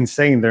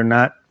insane. They're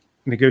not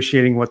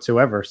negotiating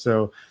whatsoever.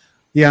 So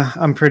yeah,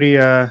 I'm pretty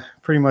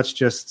much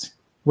just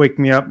wake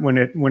me up when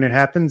it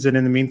happens. And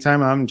in the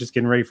meantime, I'm just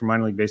getting ready for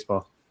minor league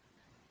baseball.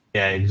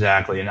 Yeah,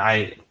 exactly. And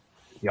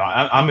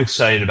I'm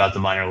excited about the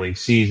minor league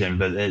season,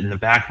 but in the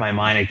back of my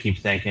mind, I keep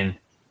thinking,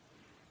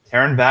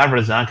 Terrin Vavra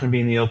is not going to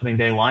be in the opening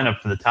day lineup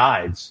for the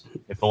Tides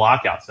if the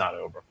lockout's not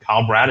over.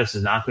 Kyle Bradish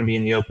is not going to be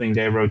in the opening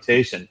day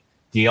rotation.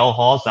 DL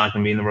Hall's not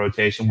going to be in the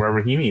rotation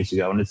wherever he needs to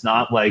go. And it's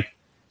not like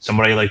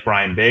somebody like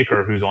Brian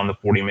Baker, who's on the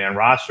 40-man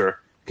roster,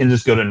 can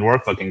just go to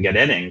Norfolk and get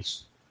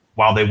innings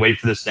while they wait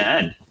for this to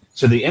end.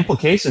 So the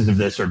implications of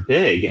this are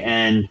big.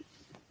 And,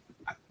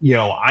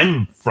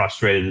 I'm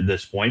frustrated at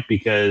this point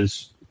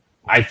because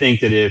I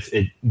think that if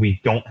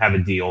we don't have a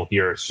deal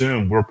here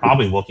soon, we're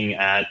probably looking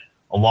at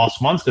a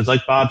lost month, because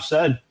like Bob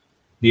said,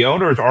 the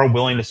owners are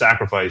willing to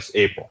sacrifice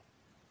April.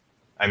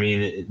 I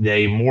mean,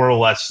 they more or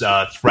less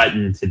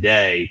threatened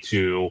today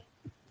to,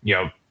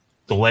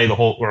 delay the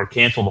whole or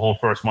cancel the whole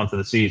first month of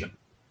the season.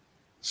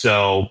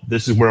 So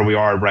this is where we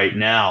are right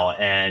now.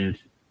 And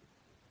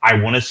I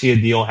want to see a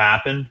deal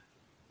happen,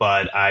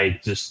 but I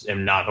just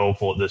am not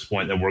hopeful at this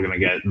point that we're going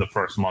to get the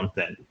first month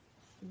in.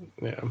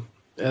 Yeah.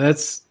 And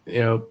that's,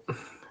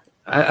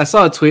 I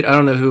saw a tweet. I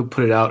don't know who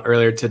put it out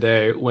earlier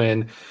today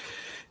when,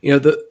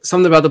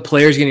 something about the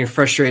players getting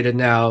frustrated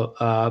now,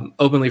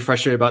 openly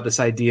frustrated about this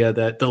idea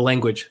that the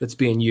language that's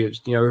being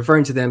used,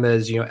 referring to them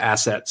as,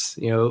 assets,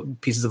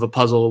 pieces of a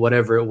puzzle,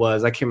 whatever it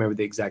was. I can't remember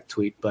the exact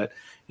tweet, but,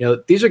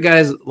 these are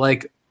guys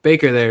like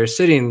Baker there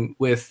sitting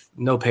with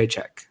no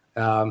paycheck.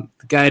 The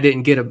guy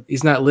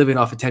he's not living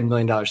off a $10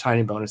 million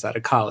signing bonus out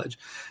of college.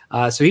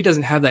 So he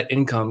doesn't have that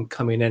income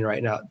coming in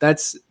right now.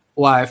 That's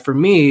why for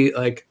me,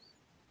 like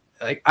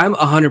I'm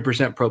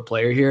 100% pro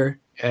player here.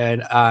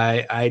 And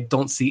I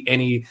don't see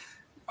any.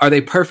 Are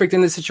they perfect in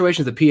this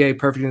situation? Is the PA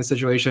perfect in this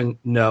situation?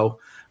 No.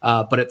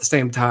 But at the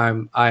same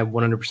time, I'm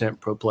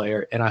 100% pro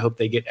player, and I hope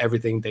they get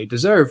everything they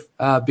deserve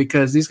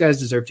because these guys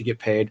deserve to get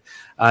paid.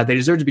 They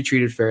deserve to be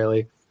treated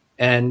fairly.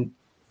 And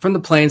from the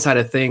playing side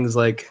of things,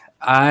 it's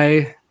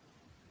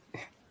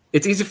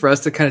easy for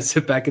us to kind of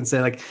sit back and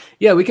say,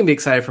 yeah, we can be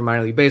excited for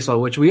minor league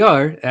baseball, which we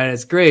are, and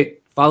it's great.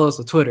 Follow us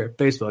on Twitter,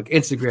 Facebook,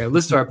 Instagram.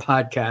 Listen to our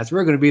podcast.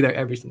 We're going to be there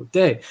every single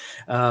day.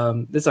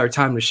 This is our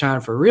time to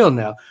shine for real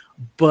now.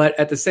 But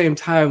at the same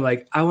time,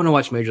 I want to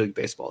watch Major League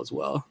Baseball as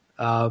well.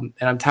 And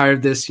I'm tired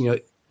of this,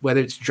 whether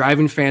it's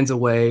driving fans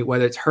away,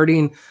 whether it's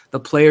hurting the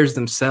players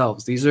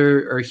themselves. These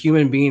are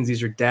human beings.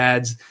 These are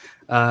dads.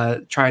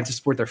 trying to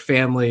support their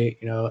family,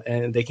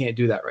 and they can't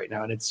do that right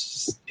now. And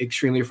it's just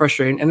extremely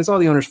frustrating. And it's all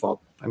the owner's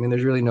fault. I mean,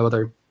 there's really no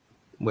other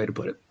way to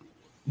put it.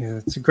 Yeah,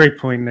 it's a great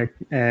point, Nick.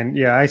 And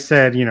yeah, I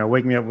said,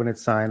 wake me up when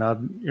it's signed.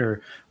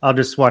 I'll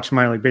just watch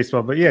minor league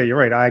baseball. But yeah, you're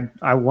right.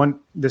 I want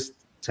this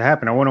to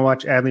happen. I want to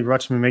watch Adley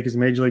Rutschman make his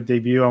major league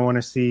debut. I want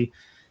to see,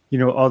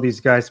 all these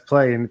guys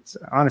play. And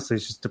it's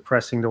just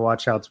depressing to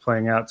watch how it's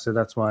playing out. So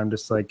that's why I'm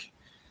just like,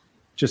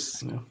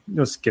 just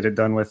get it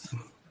done with.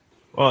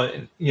 Well,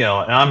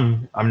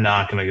 and I'm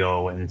not going to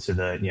go into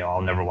the,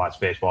 I'll never watch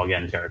baseball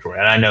again territory.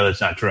 And I know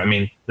that's not true. I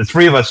mean, the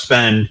three of us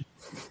spend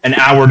an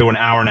hour to an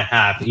hour and a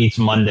half each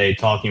Monday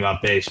talking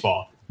about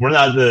baseball. We're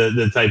not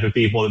the type of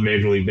people that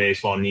Major League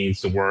Baseball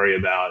needs to worry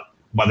about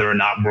whether or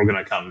not we're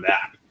going to come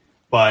back.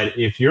 But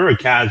if you're a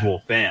casual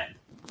fan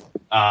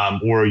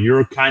or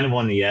you're kind of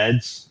on the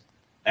edge,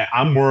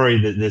 I'm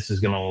worried that this is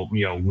going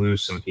to,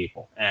 lose some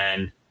people.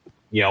 And,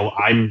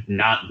 I'm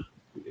not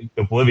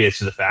oblivious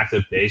to the fact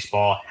that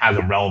baseball has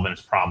a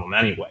relevance problem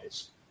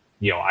anyways.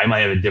 I might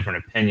have a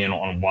different opinion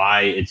on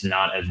why it's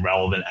not as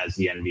relevant as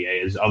the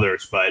NBA as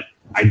others, but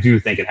I do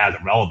think it has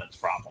a relevance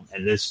problem,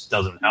 and this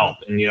doesn't help.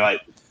 And, I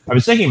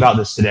was thinking about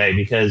this today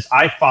because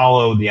I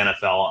follow the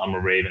NFL. I'm a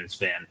Ravens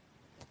fan,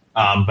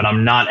 but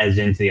I'm not as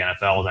into the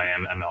NFL as I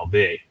am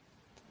MLB.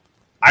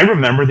 I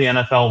remember the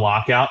NFL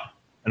lockout,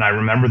 and I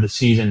remember the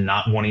season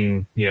not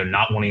wanting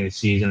the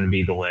season to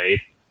be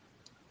delayed.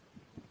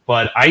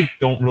 But I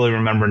don't really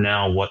remember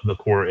now what the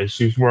core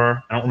issues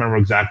were. I don't remember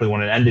exactly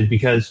when it ended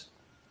because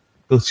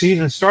the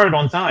season started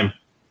on time.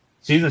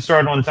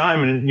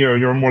 And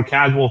you're a more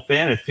casual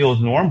fan. It feels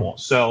normal.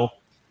 So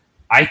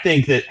I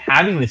think that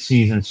having the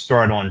season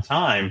start on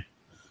time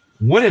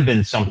would have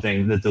been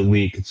something that the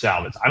league could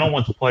salvage. I don't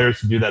want the players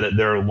to do that at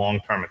their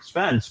long-term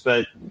expense,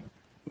 but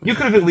you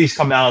could have at least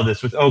come out of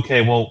this with,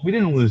 okay, well, we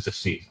didn't lose the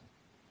season.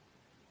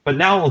 But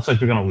now it looks like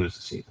we're going to lose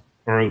the season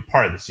or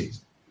part of the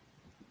season.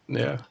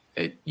 Yeah.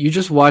 You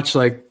just watch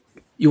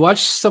you watch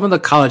some of the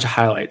college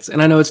highlights,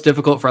 and I know it's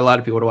difficult for a lot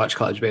of people to watch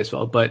college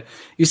baseball, but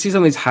you see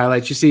some of these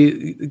highlights. You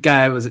see the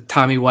guy, was it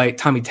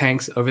Tommy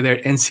Tanks over there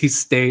at NC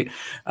State.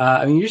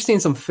 You're seeing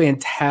some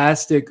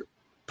fantastic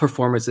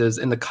performances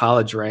in the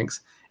college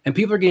ranks, and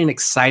people are getting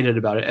excited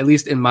about it, at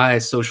least in my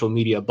social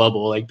media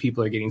bubble. Like,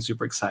 people are getting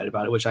super excited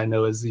about it, which I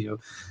know is, a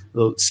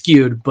little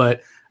skewed,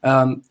 but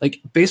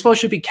baseball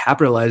should be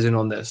capitalizing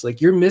on this.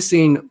 Like, you're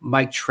missing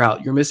Mike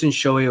Trout, you're missing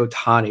Shohei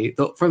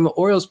Ohtani. From the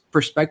Orioles'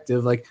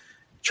 perspective,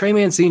 Trey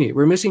Mancini,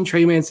 we're missing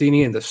Trey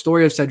Mancini and the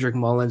story of Cedric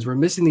Mullins. We're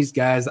missing these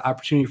guys, the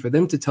opportunity for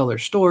them to tell their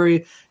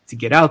story, to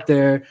get out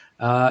there,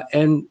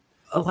 and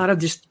a lot of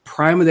just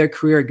prime of their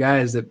career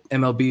guys that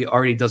MLB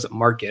already doesn't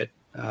market.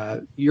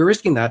 You're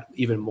risking that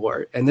even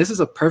more, and this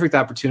is a perfect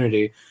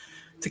opportunity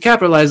to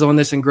capitalize on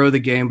this and grow the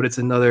game, but it's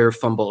another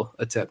fumble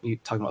attempt. You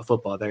talking about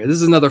football there. This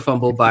is another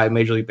fumble by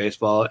Major League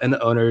Baseball and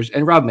the owners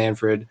and Rob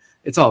Manfred.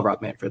 It's all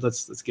Rob Manfred.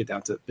 Let's get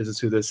down to business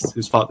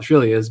whose fault this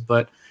really is.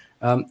 But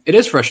it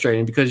is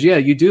frustrating because, yeah,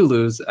 you do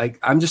lose.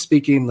 I'm just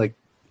speaking,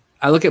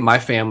 I look at my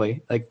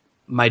family,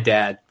 my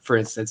dad, for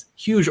instance,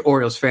 huge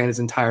Orioles fan his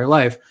entire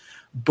life.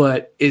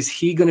 But is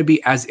he going to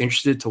be as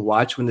interested to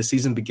watch when the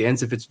season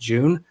begins if it's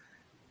June?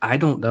 I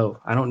don't know.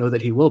 I don't know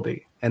that he will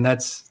be. And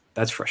that's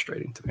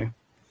frustrating to me.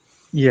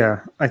 Yeah,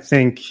 I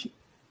think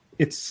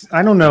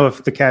I don't know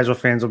if the casual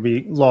fans will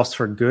be lost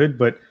for good,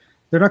 but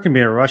they're not going to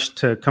be in a rush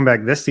to come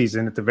back this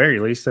season at the very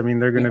least. I mean,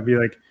 they're going to be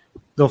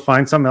they'll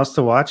find something else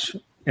to watch,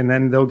 and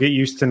then they'll get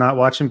used to not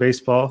watching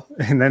baseball,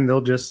 and then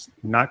they'll just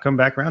not come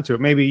back around to it.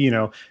 Maybe,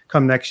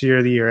 come next year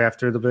or the year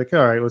after, they'll be like,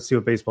 all right, let's see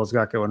what baseball's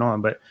got going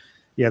on. But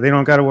yeah, they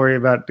don't got to worry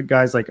about the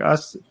guys like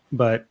us,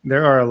 but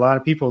there are a lot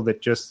of people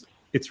that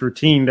it's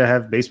routine to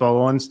have baseball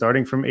on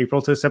starting from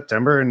April to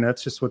September, and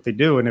that's just what they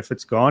do. And if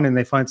it's gone and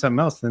they find something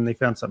else, then they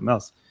found something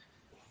else.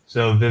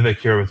 So Vivek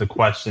here with a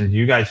question. Do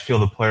you guys feel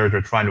the players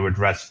are trying to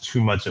address too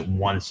much at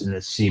once in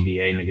this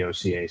CBA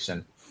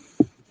negotiation?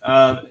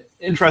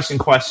 Interesting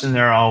question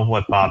there. I'll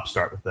let Bob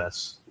start with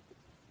this.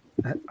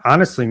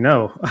 Honestly,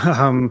 no.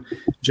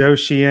 Joe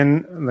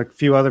Sheehan and a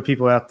few other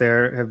people out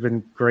there have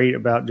been great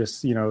about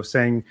just,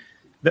 saying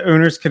the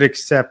owners could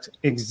accept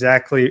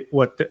exactly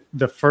what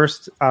the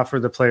first offer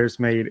the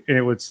players made, and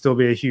it would still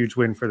be a huge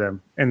win for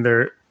them. And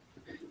they're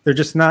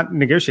just not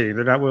negotiating.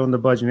 They're not willing to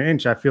budge an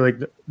inch. I feel like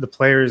the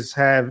players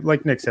have,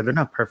 like Nick said, they're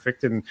not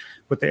perfect in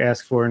what they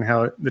ask for and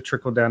how the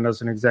trickle down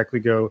doesn't exactly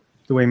go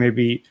the way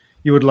maybe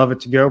you would love it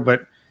to go.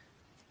 But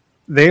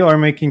they are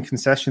making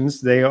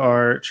concessions. They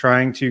are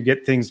trying to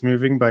get things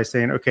moving by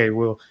saying, okay,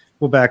 we'll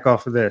back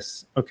off of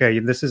this. Okay,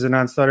 this is a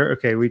non-starter.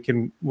 Okay, we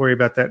can worry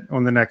about that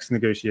on the next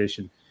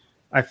negotiation.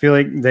 I feel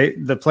like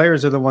the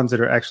players are the ones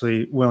that are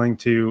actually willing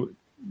to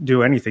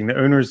do anything. The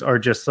owners are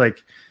just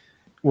like,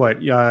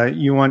 what,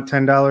 you want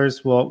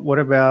 $10? Well, what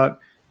about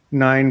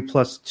 9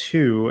 plus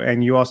 2?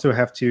 And you also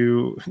have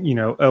to,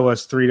 owe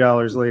us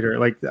 $3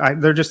 later.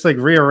 They're just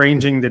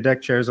rearranging the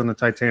deck chairs on the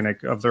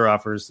Titanic of their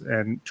offers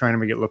and trying to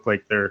make it look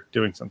like they're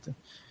doing something.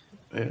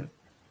 Yeah.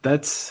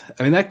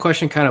 That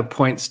question kind of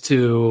points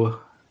to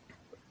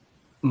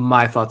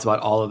my thoughts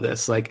about all of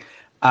this.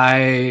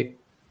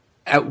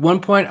 at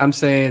one point, I'm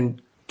saying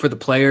for the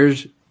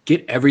players,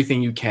 get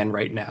everything you can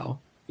right now.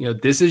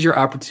 This is your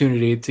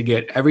opportunity to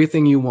get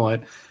everything you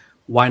want.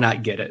 Why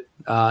not get it?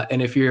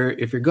 And if you're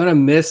going to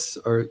miss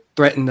or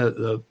threaten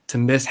to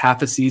miss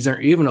half a season or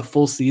even a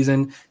full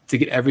season to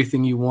get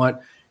everything you want,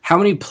 how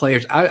many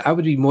players? I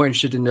would be more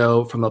interested to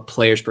know from a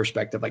player's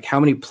perspective, like how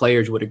many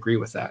players would agree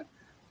with that?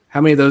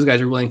 How many of those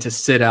guys are willing to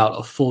sit out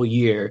a full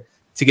year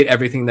to get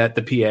everything that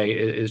the PA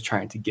is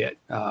trying to get?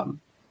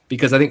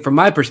 Because I think from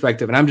my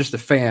perspective, and I'm just a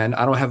fan,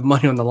 I don't have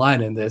money on the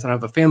line in this. I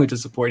don't have a family to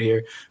support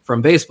here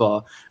from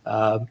baseball.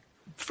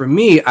 For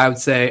me, I would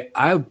say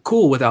I'm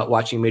cool without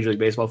watching Major League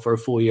Baseball for a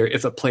full year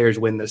if the players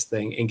win this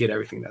thing and get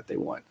everything that they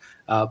want.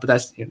 But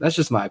that's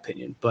just my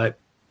opinion. But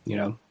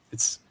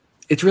it's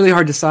really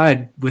hard to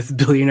side with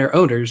billionaire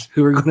owners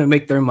who are going to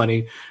make their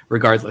money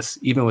regardless,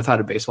 even without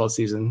a baseball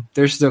season.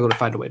 They're still going to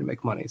find a way to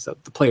make money. So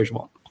the players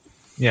won't.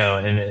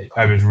 And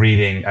I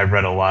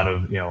read a lot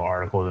of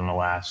articles in the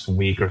last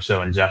week or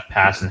so, and Jeff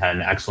Passan had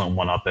an excellent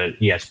one up at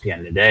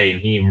ESPN today, and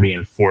he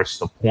reinforced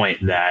the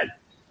point that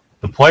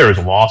the players'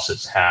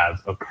 losses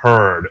have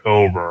occurred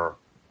over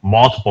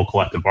multiple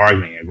collective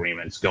bargaining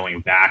agreements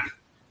going back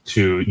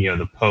to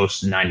the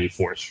post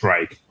 '94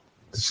 strike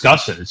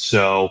discussions.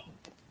 So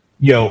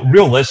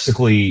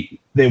realistically,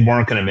 they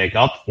weren't going to make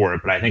up for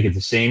it. But I think at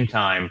the same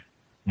time,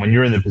 when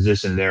you're in the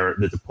position there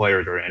that the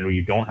players are in, where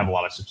you don't have a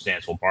lot of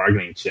substantial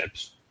bargaining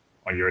chips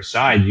on your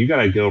side, you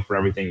got to go for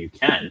everything you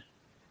can.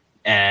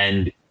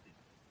 And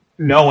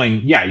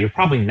knowing, you're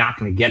probably not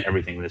going to get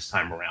everything this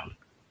time around.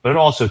 But it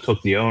also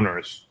took the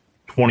owners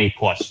 20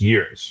 plus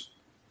years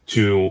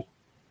to,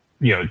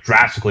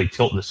 drastically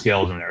tilt the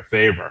scales in their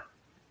favor.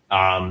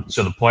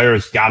 So the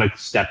players got to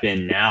step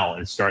in now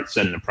and start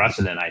setting the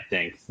precedent, I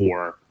think,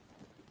 for,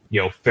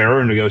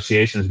 fairer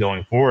negotiations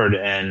going forward.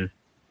 And,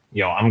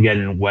 I'm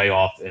getting way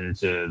off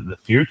into the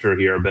future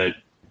here, but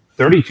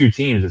 32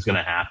 teams is going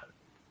to happen.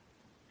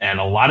 And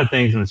a lot of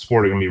things in the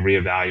sport are going to be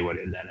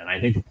reevaluated then. And I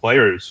think the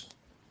players,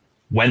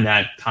 when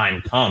that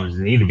time comes,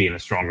 need to be in a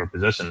stronger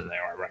position than they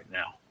are right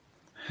now.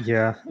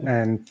 Yeah.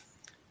 And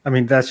I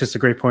mean, that's just a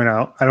great point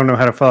out. I don't know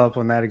how to follow up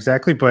on that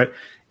exactly, but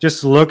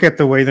just look at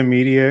the way the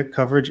media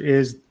coverage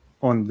is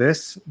on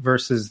this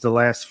versus the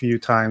last few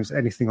times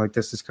anything like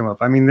this has come up.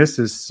 I mean, this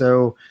is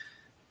so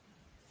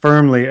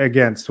firmly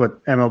against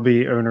what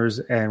MLB owners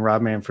and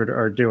Rob Manfred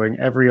are doing.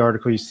 Every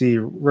article you see,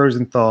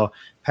 Rosenthal,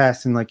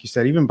 Passan, like you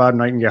said, even Bob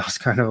Nightingale's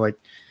kind of like,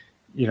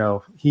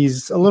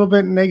 he's a little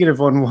bit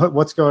negative on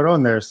what's going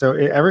on there. So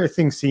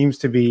everything seems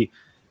to be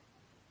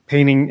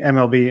painting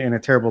MLB in a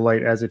terrible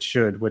light, as it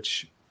should,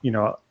 which,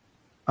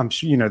 I'm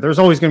sure, there's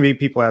always going to be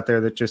people out there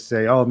that just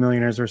say, oh,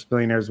 millionaires versus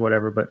billionaires,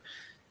 whatever. But,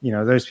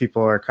 those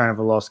people are kind of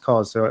a lost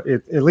cause. So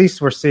at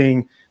least we're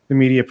seeing the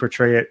media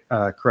portray it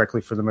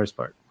correctly for the most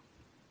part.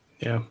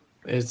 Yeah,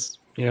 it's,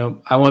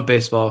 I want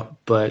baseball,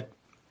 but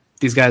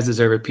these guys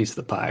deserve a piece of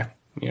the pie,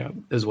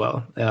 as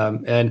well.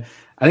 And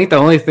I think the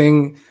only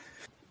thing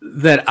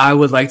that I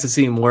would like to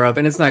see more of,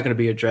 and it's not going to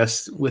be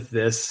addressed with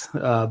this,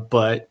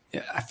 but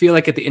I feel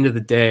like at the end of the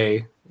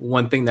day,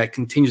 one thing that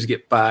continues to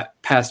get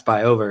passed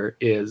by over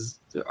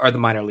are the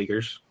minor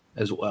leaguers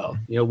as well.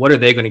 What are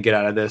they going to get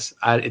out of this?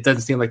 It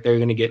doesn't seem like they're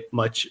going to get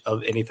much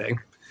of anything,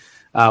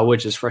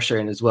 which is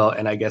frustrating as well.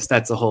 And I guess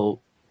that's a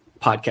whole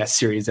podcast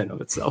series in of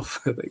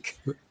itself, I think.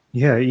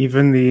 Yeah,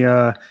 even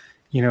the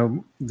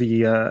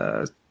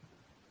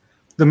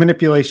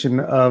manipulation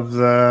of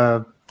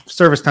the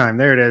service time.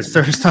 There it is,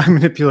 service time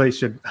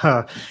manipulation.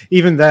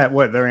 Even that,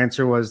 their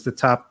answer was the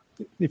top.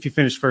 If you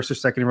finish first or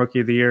second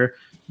Rookie of the Year,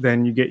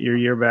 then you get your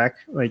year back.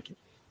 Like,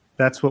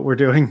 that's what we're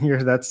doing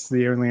here. That's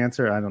the only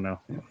answer. I don't know.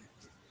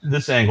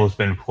 This angle has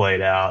been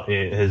played out.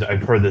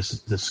 I've heard this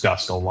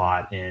discussed a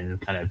lot in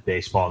kind of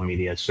baseball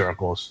media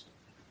circles.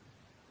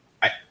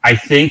 I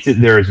think that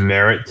there is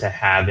merit to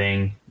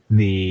having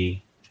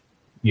the,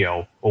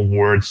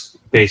 awards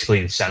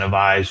basically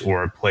incentivize,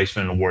 or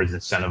placement awards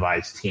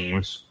incentivize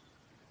teams.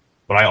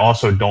 But I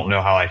also don't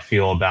know how I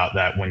feel about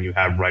that when you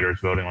have writers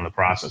voting on the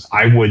process.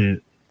 I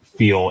wouldn't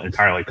feel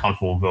entirely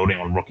comfortable voting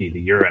on Rookie of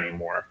the Year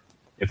anymore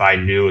if I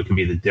knew it could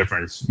be the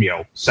difference,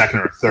 second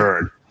or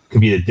third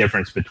could be the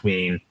difference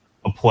between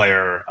a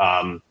player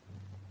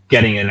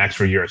getting an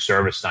extra year of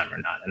service time or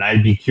not. And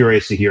I'd be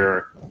curious to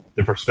hear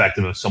the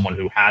perspective of someone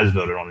who has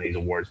voted on these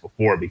awards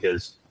before,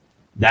 because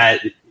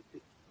that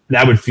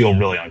would feel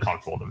really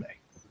uncomfortable to me.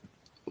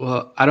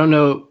 Well, I don't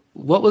know.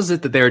 What was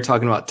it that they were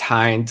talking about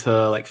tying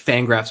to, like,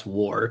 Fangraphs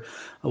WAR,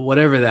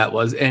 whatever that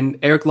was? And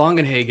Eric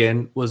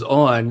Longenhagen was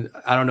on,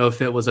 I don't know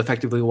if it was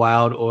Effectively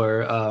Wild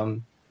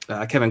or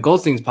Kevin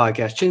Goldstein's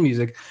podcast, Chin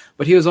Music,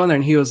 but he was on there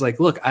and he was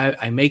like, look,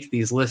 I make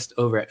these lists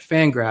over at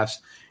Fangraphs.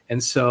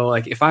 And so,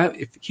 like, if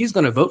he's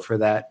going to vote for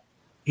that,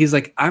 he's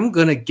like, I'm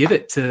going to give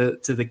it to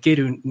the kid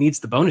who needs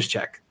the bonus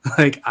check.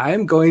 Like,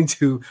 I'm going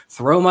to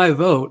throw my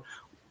vote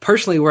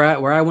personally where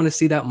I want to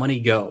see that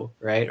money go,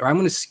 right? Or I'm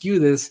going to skew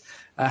this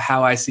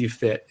how I see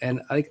fit.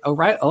 And like a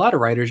lot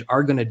of writers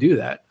are going to do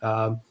that.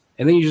 And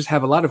then you just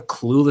have a lot of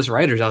clueless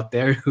writers out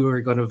there who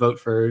are going to vote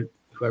for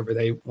whoever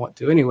they want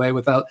to anyway,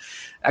 without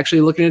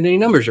actually looking at any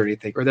numbers or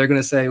anything. Or they're going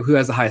to say who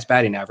has the highest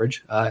batting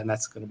average, and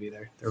that's going to be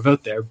their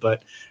vote there.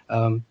 But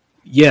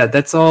yeah,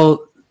 that's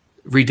all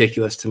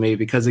ridiculous to me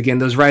because, again,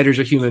 those writers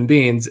are human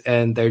beings,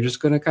 and they're just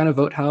going to kind of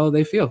vote how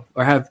they feel,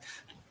 or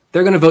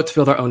they're going to vote to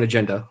fill their own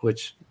agenda,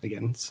 which,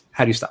 again,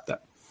 how do you stop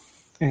that?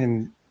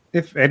 And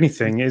if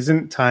anything,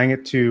 isn't tying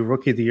it to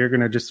Rookie of the Year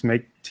going to just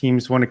make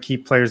teams want to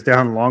keep players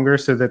down longer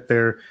so that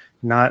they're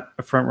not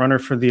a front runner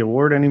for the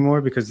award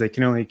anymore because they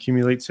can only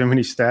accumulate so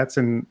many stats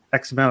in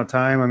X amount of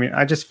time? I mean,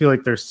 I just feel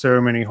like there's so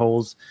many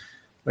holes.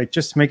 Like,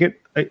 just make it,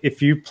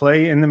 if you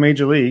play in the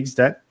major leagues,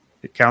 that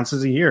it counts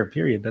as a year,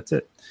 period. That's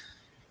it.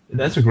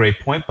 That's a great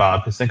point,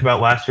 Bob, because think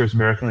about last year's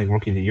American League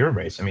Rookie of the Year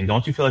race. I mean,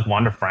 don't you feel like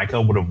Wander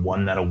Franco would have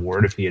won that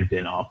award if he had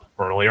been up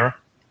earlier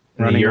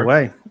in the year?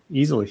 Away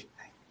easily.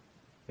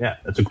 Yeah,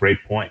 that's a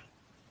great point.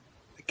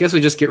 I guess we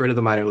just get rid of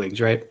the minor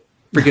leagues, right?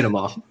 Forget them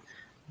all.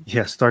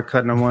 Yeah, start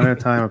cutting them one at a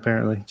time,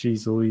 apparently.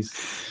 Jeez Louise.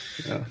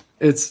 Yeah.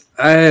 It's,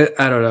 I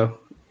don't know.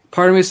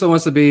 Part of me still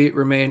wants to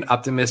remain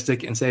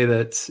optimistic and say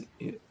that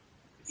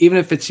even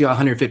if it's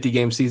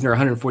 150-game season or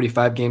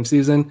 145-game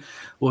season,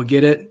 we'll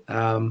get it.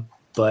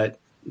 But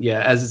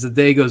yeah, as the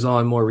day goes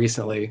on more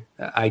recently,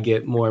 I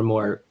get more and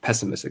more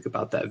pessimistic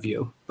about that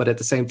view. But at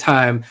the same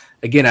time,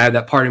 again, I have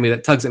that part of me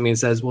that tugs at me and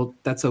says, well,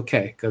 that's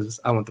okay because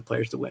I want the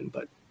players to win.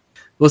 But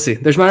we'll see.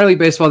 There's minor league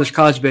baseball, there's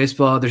college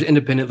baseball, there's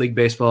independent league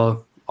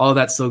baseball. All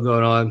that's still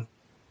going on.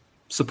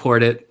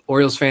 Support it.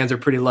 Orioles fans are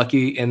pretty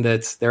lucky in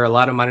that there are a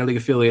lot of minor league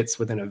affiliates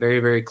within a very,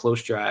 very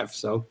close drive.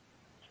 So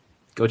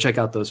go check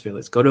out those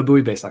affiliates. Go to a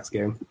Bowie Bay Sox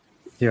game.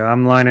 Yeah,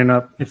 I'm lining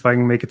up if I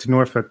can make it to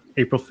Norfolk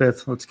April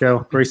 5th. Let's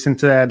go. Racing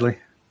to Adley.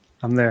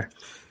 I'm there.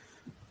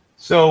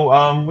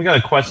 So we got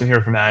a question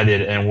here from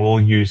Added, and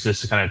we'll use this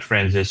to kind of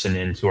transition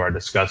into our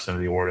discussion of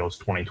the Orioles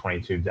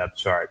 2022 depth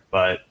chart.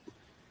 But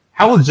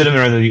how legitimate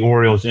are the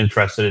Orioles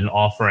interested in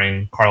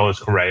offering Carlos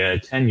Correa a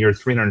 10-year,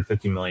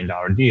 $350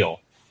 million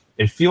deal?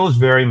 It feels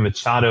very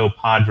Machado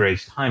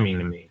Padres timing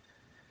to me.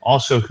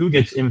 Also, who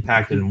gets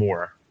impacted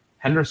more,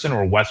 Henderson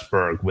or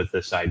Westberg, with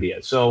this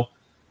idea? So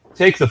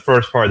take the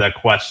first part of that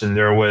question.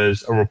 There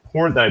was a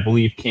report that I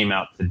believe came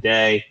out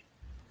today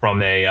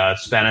from a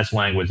Spanish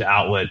language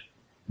outlet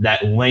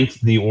that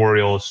linked the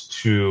Orioles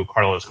to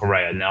Carlos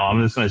Correa. Now,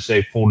 I'm just going to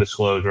say full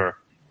disclosure,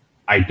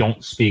 I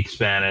don't speak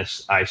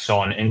Spanish. I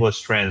saw an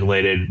English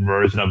translated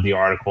version of the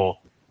article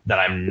that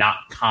I'm not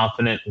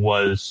confident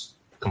was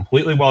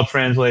completely well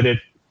translated.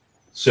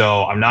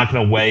 So I'm not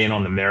going to weigh in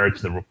on the merits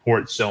of the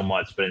report so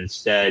much, but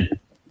instead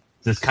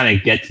just kind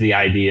of get to the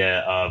idea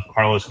of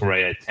Carlos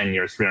Correa, 10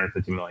 years,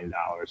 $350 million.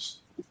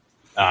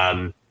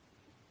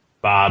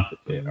 Bob,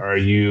 are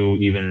you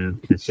even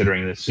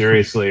considering this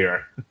seriously?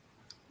 Or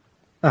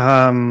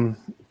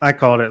I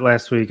called it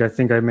last week. I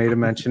think I made a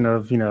mention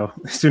of,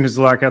 as soon as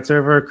the lockout's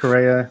over,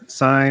 Correa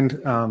signed.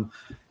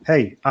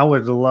 Hey, I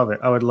would love it.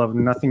 I would love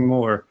nothing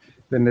more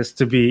than this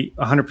to be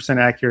 100%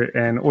 accurate,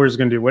 and Orioles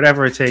going to do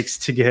whatever it takes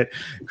to get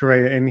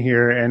Correa in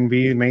here and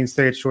be the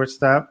mainstay at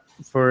shortstop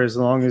for as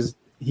long as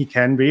he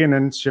can be, and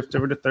then shift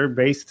over to third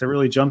base to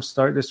really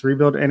jumpstart this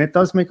rebuild. And it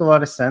does make a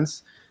lot of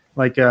sense.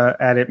 Like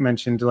Adit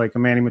mentioned, like a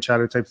Manny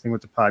Machado type thing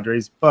with the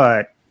Padres.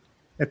 But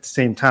at the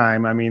same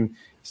time, I mean,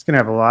 he's going to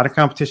have a lot of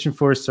competition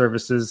for his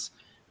services.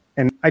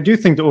 And I do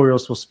think the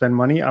Orioles will spend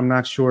money. I'm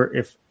not sure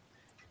if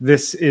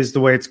this is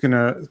the way it's going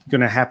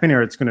to happen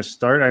or it's going to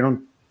start. I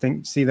don't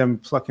see them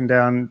plucking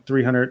down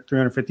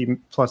 $350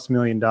 plus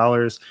million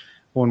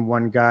on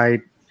one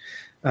guy.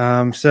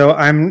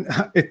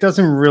 So it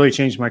doesn't really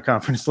change my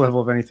confidence level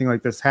of anything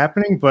like this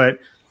happening, but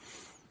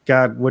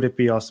God, would it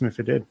be awesome if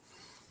it did?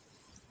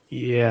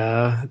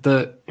 Yeah,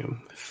 the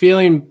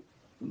feeling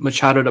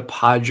Machado to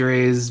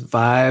Padres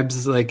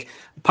vibes, like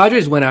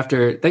Padres went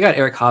after, they got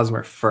Eric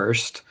Hosmer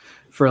first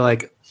for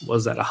like, what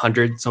was that,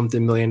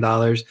 $100-something million?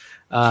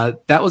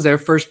 That was their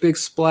first big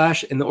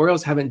splash, and the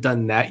Orioles haven't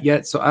done that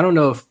yet. So I don't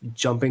know if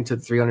jumping to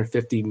the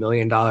 $350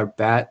 million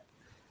bat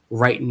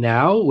right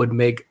now would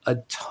make a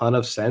ton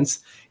of sense.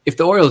 If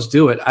the Orioles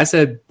do it, I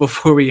said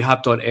before we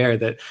hopped on air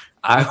that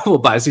I will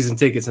buy season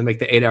tickets and make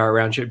the 8-hour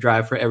round trip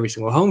drive for every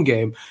single home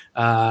game.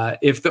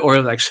 If the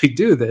Orioles actually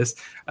do this,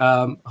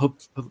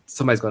 hope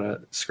somebody's going to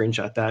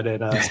screenshot that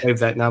and save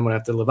that. Now I'm going to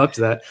have to live up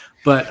to that.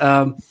 But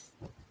I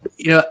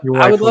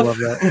would love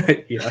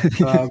that.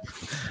 Yeah,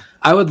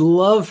 I would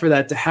love for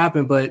that to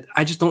happen, but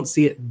I just don't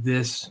see it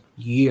this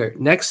year.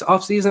 Next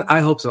offseason, I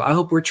hope so. I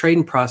hope we're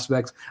trading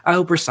prospects. I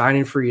hope we're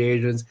signing free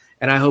agents,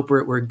 and I hope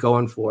we're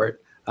going for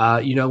it.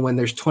 When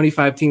there's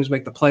 25 teams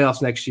make the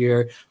playoffs next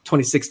year,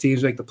 26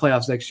 teams make the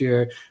playoffs next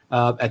year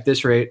at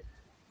this rate,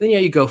 then yeah,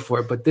 you go for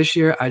it. But this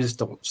year, I just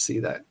don't see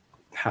that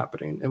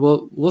happening. And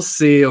we'll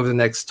see over the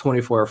next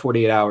 24 or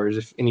 48 hours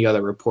if any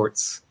other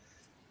reports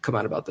come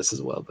out about this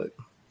as well. But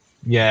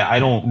yeah, I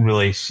don't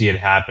really see it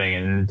happening.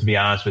 And to be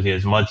honest with you,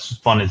 as much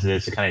fun as it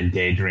is to kind of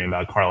daydream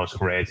about Carlos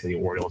Correa to the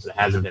Orioles, it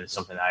hasn't been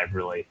something that I've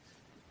really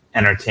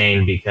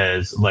entertained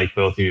because, like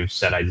both of you have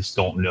said, I just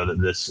don't know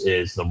that this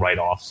is the right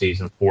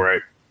offseason for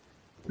it.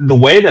 The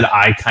way that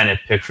I kind of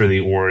picture the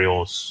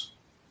Orioles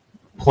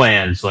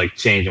plans like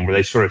changing where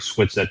they sort of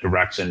switch that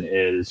direction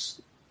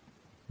is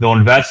they'll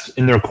invest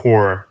in their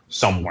core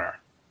somewhere.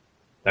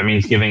 That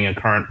means giving a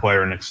current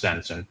player an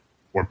extension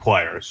or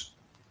players.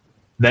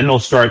 Then they'll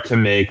start to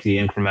make the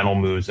incremental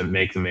moves that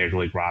make the major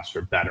league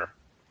roster better.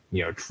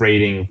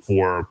 Trading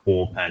for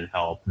bullpen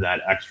help,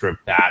 that extra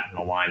bat in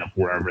the lineup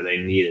wherever they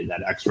need it,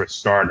 that extra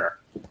starter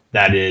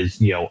that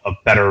is, a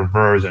better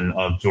version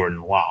of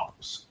Jordan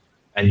Lyles.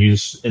 And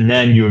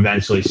then you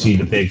eventually see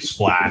the big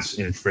splash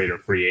in trade or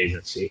free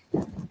agency.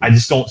 I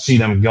just don't see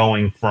them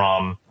going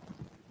from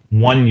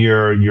 1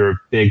 year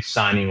your big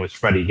signing was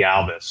Freddie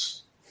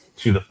Galvis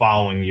to the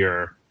following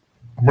year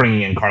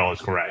bringing in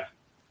Carlos Correa.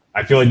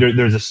 I feel like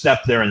there's a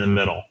step there in the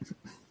middle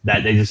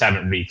that they just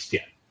haven't reached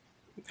yet.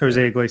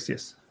 Jose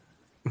Iglesias.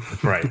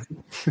 That's right.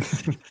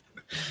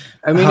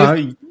 I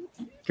mean,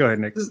 go ahead,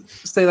 Nick.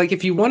 Say like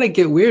if you want to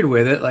get weird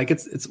with it, like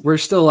it's we're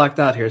still locked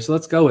out here, so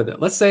let's go with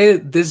it. Let's say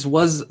this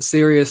was a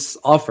serious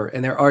offer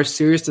and there are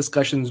serious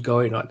discussions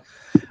going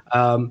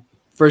on.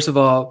 First of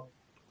all,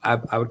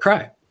 I would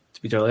cry,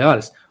 to be totally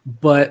honest.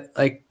 But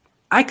like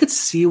I could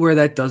see where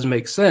that does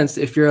make sense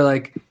if you're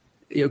like,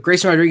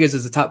 Grayson Rodriguez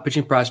is the top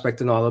pitching prospect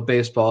in all of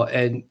baseball,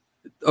 and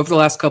over the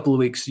last couple of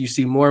weeks, you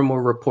see more and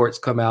more reports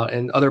come out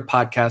and other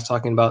podcasts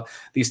talking about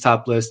these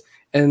top lists,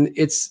 and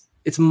it's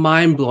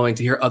mind blowing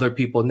to hear other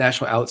people,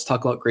 national outlets,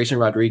 talk about Grayson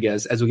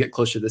Rodriguez as we get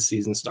closer to this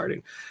season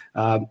starting.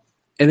 And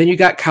then you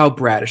got Kyle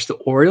Bradish. The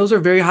Orioles are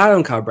very high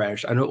on Kyle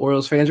Bradish. I know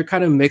Orioles fans are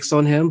kind of mixed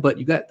on him, but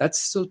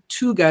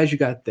two guys you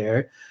got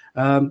there.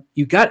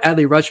 You got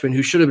Adley Rutschman,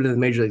 who should have been in the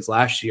major leagues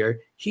last year.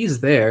 He's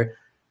there.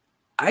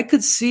 I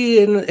could see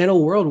in a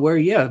world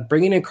where,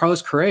 bringing in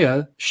Carlos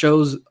Correa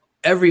shows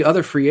every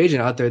other free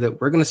agent out there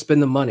that we're going to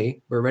spend the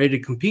money. We're ready to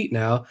compete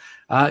now.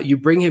 You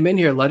bring him in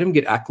here, let him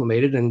get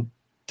acclimated and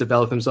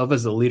develop himself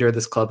as the leader of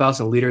this clubhouse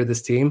and leader of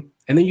this team.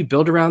 And then you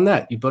build around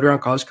that. You build around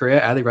Carlos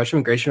Correa, Adley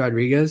Rutschman, Grayson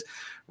Rodriguez,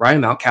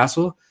 Ryan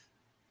Mountcastle.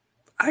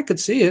 I could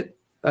see it.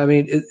 I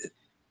mean,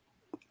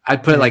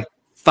 I'd put like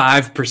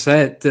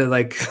 5% to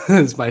like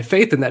it's my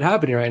faith in that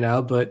happening right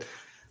now, but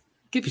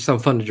give you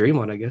something fun to dream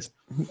on, I guess.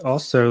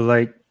 Also,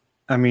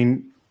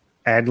 Adley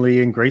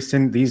and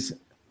Grayson, these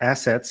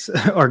assets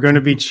are going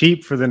to be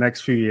cheap for the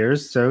next few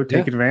years. So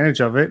take advantage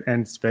of it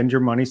and spend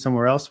your money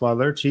somewhere else while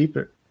they're cheap.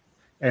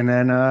 And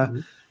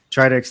then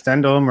try to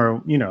extend them,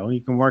 or,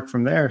 you can work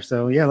from there.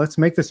 So, let's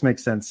make this make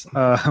sense.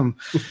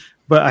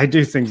 But I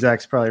do think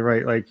Zach's probably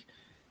right. Like,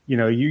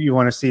 you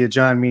want to see a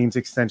John Means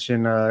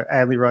extension,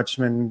 Adley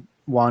Rutschman,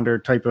 Wander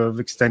type of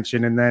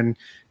extension, and then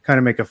kind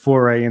of make a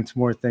foray into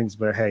more things.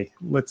 But hey,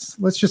 let's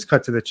just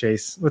cut to the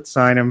chase. Let's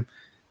sign him.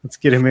 Let's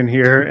get him in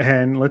here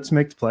and let's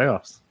make the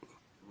playoffs.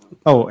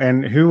 Oh,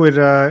 and who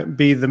would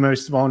be the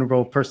most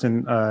vulnerable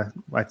person?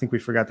 I think we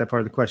forgot that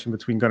part of the question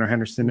between Gunnar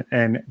Henderson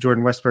and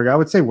Jordan Westburg. I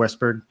would say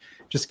Westburg,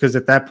 just because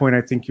at that point,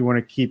 I think you want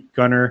to keep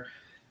Gunnar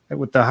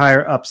with the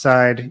higher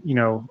upside.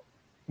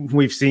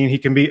 We've seen he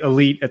can be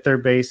elite at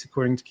third base,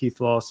 according to Keith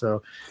Law.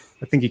 So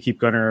I think you keep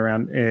Gunnar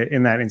around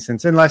in that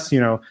instance, unless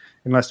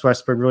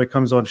Westburg really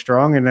comes on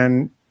strong, and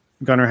then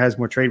Gunnar has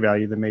more trade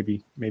value, then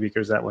maybe it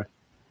goes that way.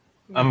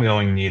 I'm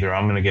going neither.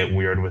 I'm going to get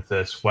weird with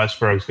this.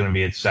 Westburg's going to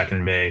be at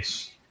second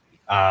base.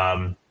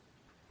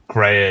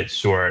 Correa at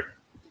short,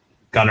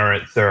 Gunnar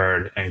at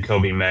third, and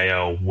Kobe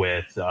Mayo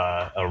with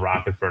a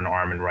rocket for an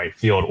arm in right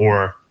field,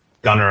 or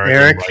Gunnar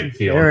in right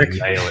field and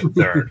Mayo at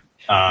third.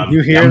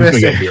 You hear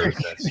this? Get weird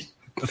with this.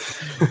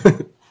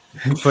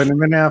 Putting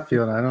him in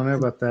outfield. I don't know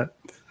about that.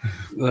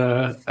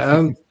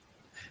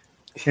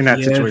 In that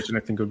situation, I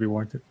think it would be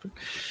warranted. But.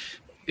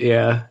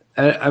 Yeah.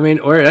 I mean,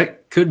 or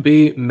that could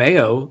be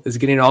Mayo is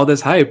getting all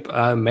this hype.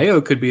 Mayo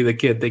could be the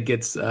kid that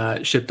gets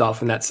shipped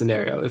off in that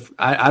scenario. If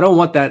I don't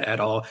want that at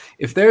all.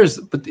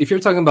 But if you're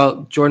talking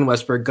about Jordan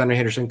Westburg, Gunnar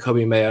Henderson,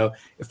 Kobe Mayo,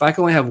 if I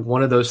can only have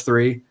one of those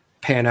three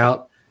pan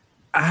out,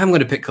 I'm going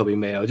to pick Kobe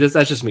Mayo.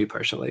 That's just me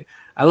personally.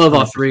 I love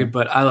all three,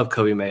 but I love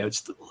Kobe Mayo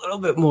just a little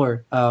bit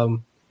more.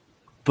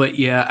 But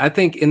yeah, I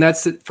think, and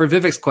that's it for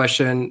Vivek's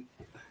question.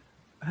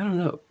 I don't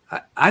know.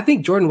 I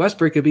think Jordan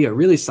Westburg could be a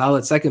really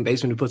solid second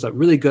baseman who puts up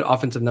really good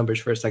offensive numbers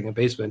for a second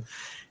baseman.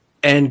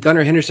 And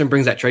Gunnar Henderson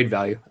brings that trade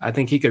value. I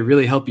think he could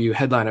really help you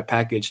headline a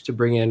package to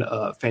bring in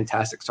a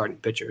fantastic starting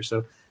pitcher.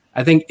 So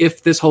I think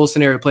if this whole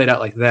scenario played out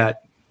like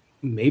that,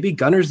 maybe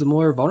Gunnar's the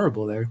more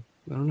vulnerable there.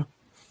 I don't know.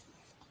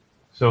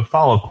 So a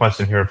follow-up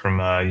question here from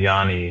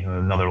Yanni,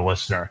 another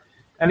listener.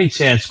 Any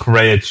chance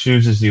Correa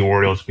chooses the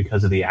Orioles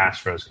because of the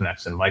Astros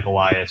connection? Mike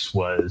Elias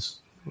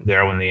was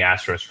there when the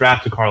Astros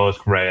drafted Carlos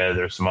Correa.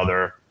 There's some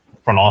other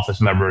front office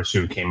members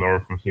who came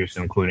over from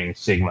Houston, including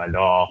Sigma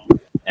Dahl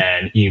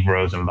and Eve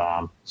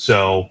Rosenbaum.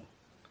 So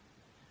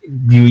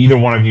do either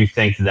one of you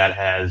think that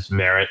has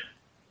merit?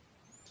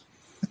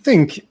 I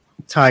think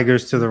Ty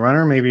goes to the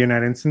runner, maybe in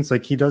that instance.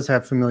 Like, he does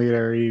have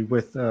familiarity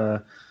with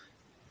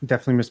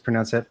definitely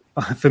mispronounced that,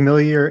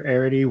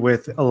 familiarity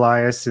with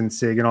Elias and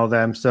Sig and all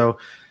them. So,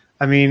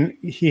 I mean,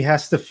 he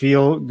has to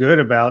feel good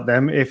about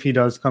them if he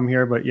does come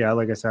here. But yeah,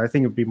 like I said, I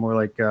think it'd be more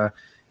like,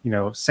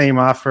 same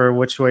offer.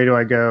 Which way do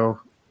I go?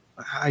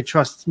 I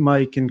trust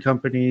Mike and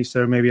company,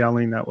 so maybe I'll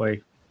lean that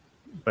way.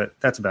 but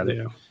that's about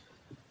it.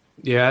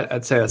 Yeah,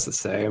 I'd say that's the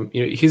same.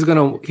 He's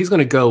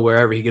gonna go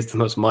wherever he gets the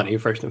most money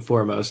first and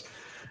foremost.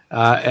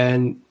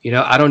 And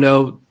I don't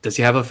know. Does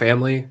he have a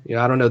family?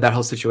 I don't know that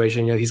whole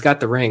situation. He's got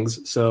the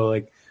rings, so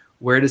like,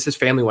 where does his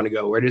family want to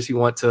go? Where does he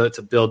want to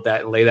build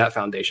that and lay that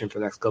foundation for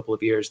the next couple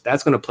of years?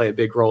 That's going to play a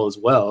big role as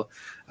well.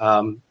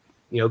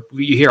 You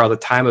hear all the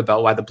time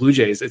about why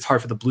it's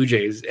hard for the Blue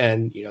Jays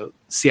and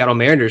Seattle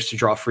Mariners to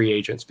draw free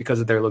agents because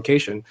of their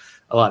location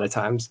a lot of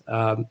times.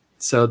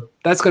 So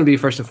that's going to be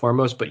first and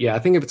foremost. But yeah, I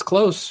think if it's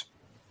close,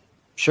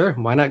 sure,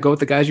 why not go with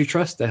the guys you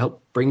trust to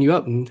help bring you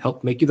up and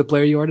help make you the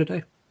player you are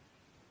today?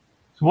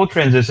 So we'll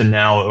transition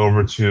now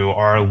over to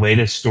our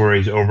latest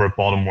stories over at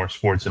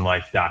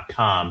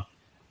BaltimoreSportsAndLife.com.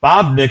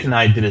 Bob, Nick, and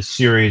I did a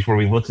series where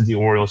we looked at the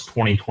Orioles'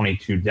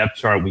 2022 depth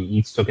chart. We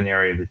each took an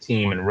area of the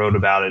team and wrote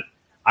about it.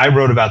 I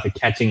wrote about the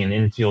catching and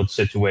infield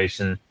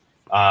situation.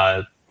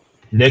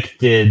 Nick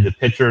did the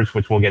pitchers,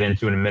 which we'll get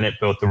into in a minute,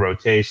 both the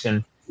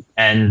rotation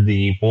and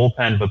the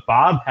bullpen. But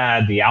Bob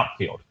had the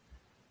outfield,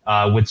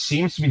 which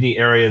seems to be the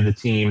area of the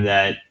team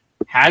that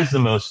has the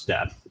most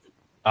depth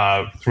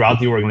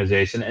throughout the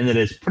organization and that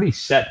is pretty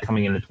set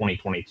coming into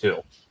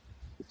 2022.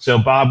 So,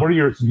 Bob, what are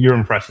your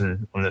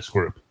impressions on this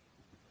group?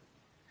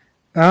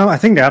 I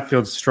think the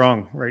outfield's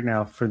strong right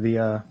now for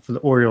the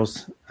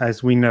Orioles.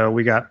 As we know,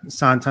 we got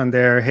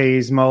Santander,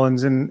 Hayes,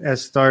 Mullins, and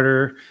as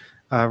starter.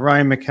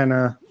 Ryan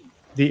McKenna,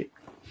 the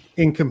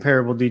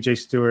incomparable DJ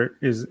Stewart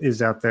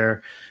is out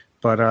there,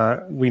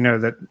 but we know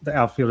that the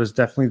outfield is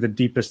definitely the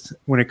deepest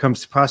when it comes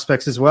to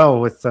prospects as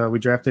well. With we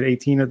drafted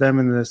 18 of them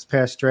in this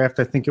past draft,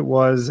 I think it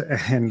was,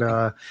 and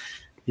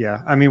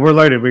yeah, I mean we're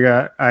loaded.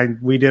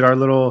 We did our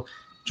little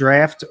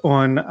draft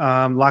on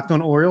Locked On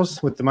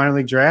Orioles with the minor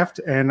league draft,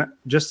 and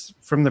just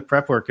from the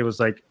prep work it was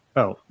like,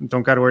 oh,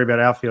 don't got to worry about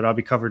outfield, I'll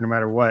be covered no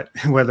matter what.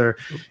 Whether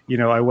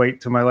I wait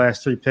till my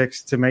last 3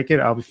 picks to make it,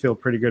 I'll feel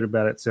pretty good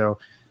about it. So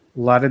a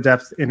lot of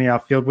depth in the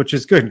outfield, which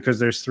is good because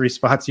there's 3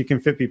 spots you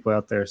can fit people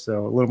out there,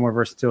 so a little more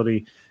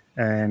versatility,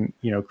 and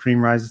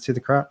cream rises to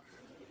the crop.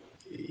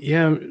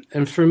 Yeah,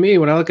 and for me,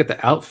 when I look at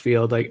the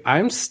outfield, like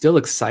I'm still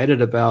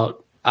excited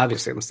about,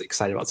 obviously I'm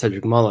excited about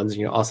Cedric Mullins,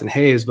 Austin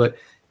Hayes, but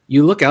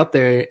you look out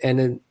there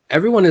and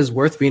everyone is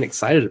worth being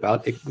excited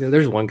about.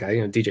 There's one guy,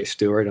 DJ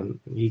Stewart, and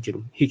he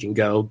can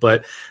go.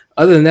 But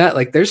other than that,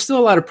 like there's still a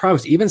lot of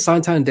promise. Even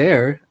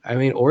Santander. I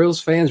mean, Orioles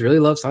fans really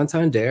love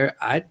Santander.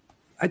 I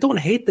don't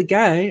hate the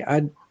guy.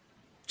 I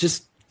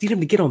just need him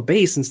to get on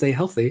base and stay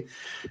healthy.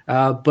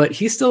 But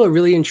he's still a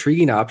really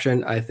intriguing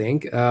option, I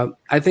think.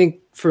 I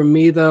think for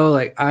me though,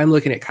 like I'm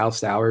looking at Kyle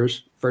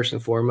Stowers first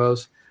and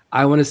foremost.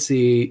 I want to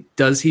see,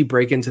 does he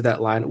break into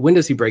that line? When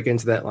does he break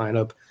into that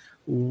lineup?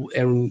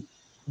 And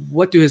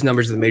what do his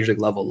numbers at the major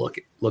league level look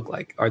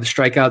like? Are the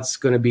strikeouts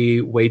going to be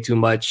way too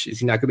much? Is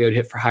he not going to be able to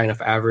hit for high enough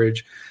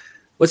average?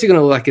 What's he going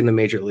to look like in the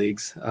major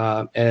leagues?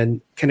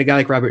 And can a guy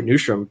like Robert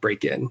Neustrom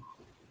break in?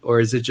 Or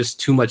is it just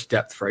too much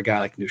depth for a guy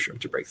like Neustrom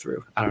to break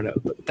through? I don't know.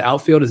 But the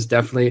outfield is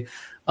definitely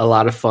a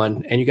lot of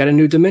fun. And you got a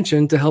new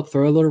dimension to help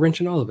throw a little wrench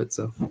in all of it.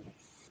 So,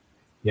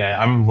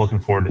 yeah, I'm looking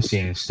forward to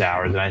seeing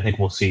Stowers. And I think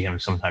we'll see him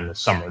sometime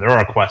this summer. There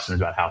are questions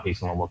about how he's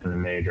going to look in the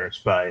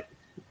majors, but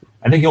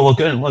I think he'll look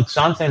good. And look,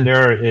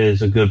 Santander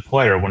is a good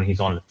player when he's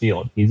on the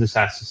field. He just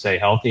has to stay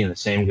healthy, and the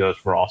same goes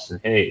for Austin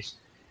Hayes.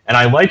 And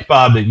I like,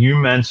 Bob, that you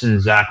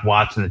mentioned Zach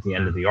Watson at the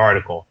end of the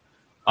article,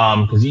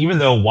 because even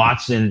though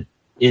Watson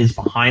is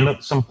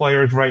behind some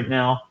players right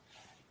now,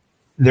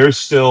 there's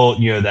still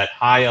that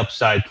high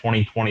upside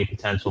 2020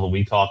 potential that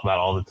we talk about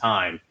all the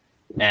time.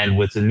 And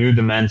with the new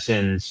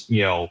dimensions,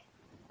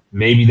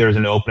 maybe there's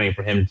an opening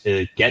for him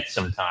to get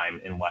some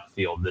time in left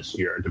field this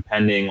year,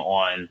 depending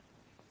on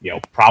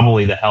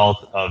probably the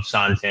health of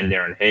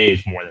Santander and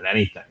Hayes more than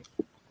anything.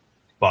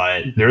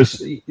 But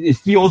it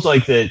feels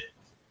like that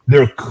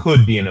there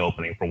could be an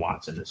opening for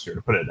Watson this year,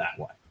 to put it that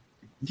way.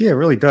 Yeah, it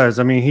really does.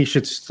 I mean, he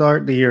should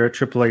start the year at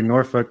AAA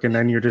Norfolk, and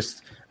then you're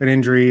just an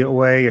injury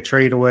away, a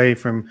trade away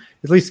from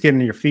at least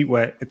getting your feet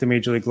wet at the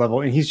major league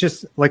level. And he's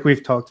just, like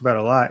we've talked about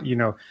a lot,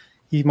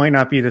 he might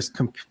not be this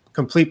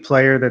complete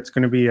player that's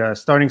going to be a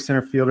starting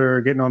center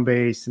fielder, getting on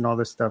base and all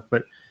this stuff,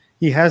 but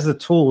he has the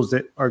tools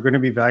that are going to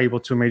be valuable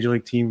to a major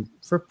league team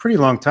for a pretty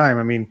long time.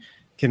 I mean,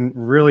 can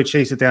really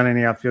chase it down in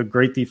the outfield,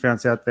 great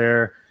defense out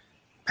there,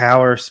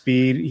 power,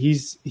 speed.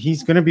 He's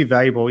going to be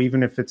valuable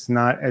even if it's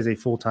not as a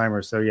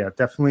full-timer. So yeah,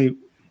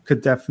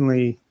 could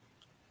definitely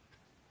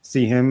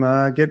see him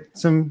get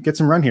some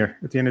run here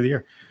at the end of the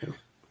year.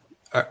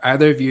 Are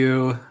either of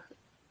you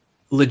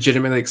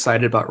legitimately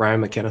excited about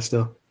Ryan McKenna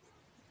still?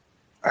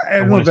 I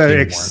don't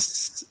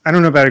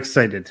know about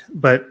excited,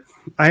 but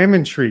I am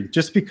intrigued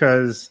just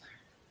because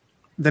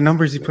the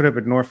numbers he put up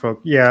at Norfolk,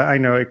 yeah, I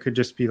know it could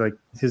just be like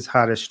his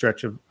hottest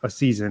stretch of a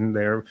season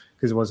there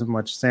because it wasn't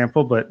much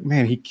sample, but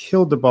man, he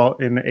killed the ball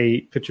in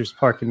a pitcher's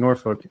park in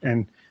Norfolk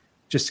and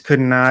just could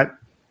not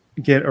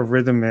get a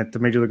rhythm at the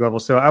major league level.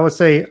 So I would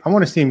say I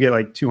want to see him get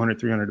like 200,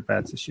 300 at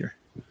bats this year.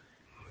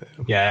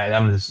 Yeah,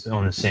 I'm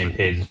on the same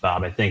page as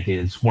Bob. I think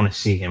I just want to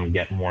see him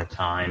get more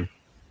time.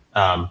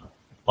 Love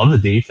the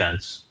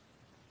defense.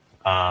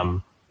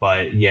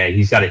 But yeah,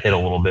 he's got to hit a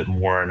little bit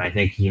more, and I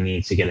think he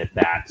needs to get at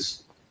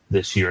bats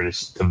this year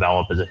to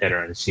develop as a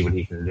hitter and see what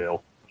he can do.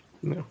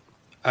 Yeah.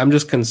 I'm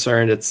just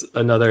concerned it's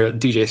another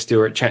DJ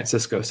Stewart, Chance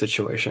Sisco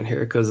situation here,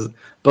 because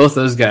both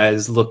those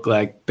guys look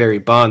like Barry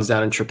Bonds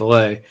down in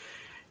AAA.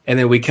 And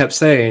then we kept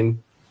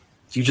saying,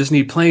 you just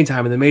need playing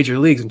time in the major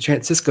leagues, and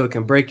Chance Sisco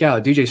can break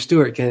out. DJ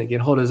Stewart can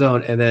hold his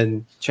own, and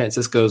then Chance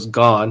Sisco's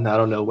gone. I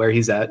don't know where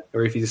he's at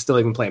or if he's still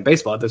even playing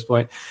baseball at this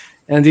point.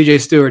 And DJ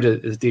Stewart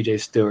is DJ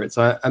Stewart.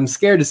 So I'm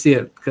scared to see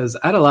it because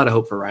I had a lot of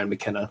hope for Ryan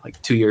McKenna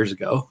like 2 years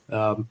ago.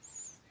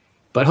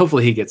 But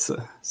hopefully he gets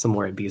some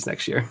more ABs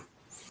next year.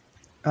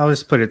 I'll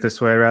just put it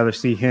this way. I'd rather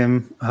see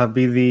him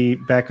be the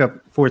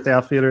backup fourth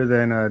outfielder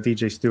than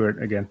DJ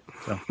Stewart again.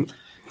 So.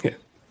 Yeah.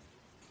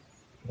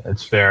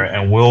 That's fair.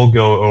 And we'll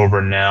go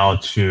over now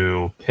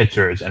to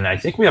pitchers. And I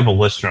think we have a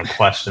listener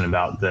question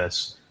about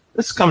this.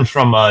 This comes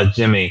from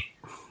Jimmy.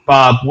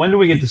 Bob, when do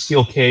we get the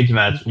steel cage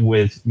match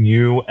with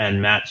you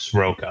and Matt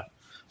Soroka?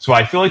 So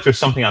I feel like there's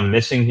something I'm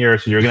missing here,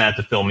 so you're going to have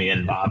to fill me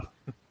in, Bob.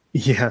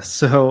 Yeah,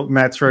 so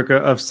Matt Soroka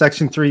of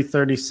Section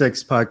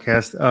 336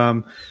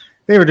 podcast,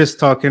 they were just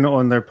talking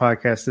on their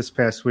podcast this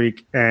past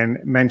week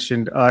and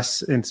mentioned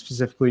us, and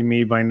specifically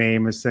me by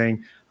name, as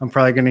saying, I'm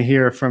probably going to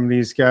hear from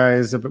these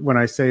guys when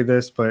I say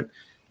this, but,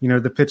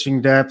 the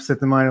pitching depth at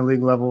the minor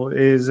league level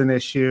is an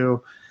issue.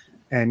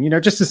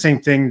 And, just the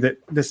same thing that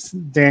this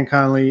Dan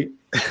Conley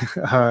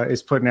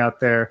is putting out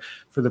there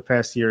for the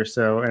past year or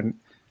so. And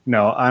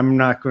no, I'm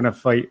not going to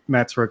fight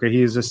Matt Soroka.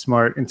 He is a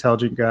smart,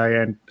 intelligent guy.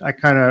 And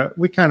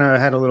we kind of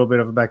had a little bit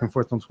of a back and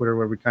forth on Twitter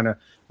where we kind of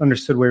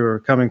understood where we were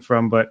coming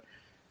from, but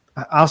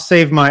I'll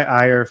save my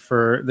ire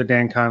for the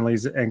Dan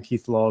Conleys and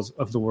Keith Laws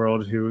of the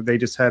world, who they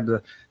just had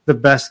the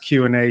best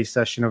Q&A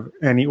session of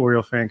any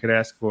Oriole fan could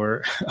ask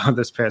for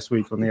this past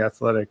week on The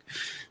Athletic.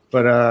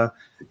 But,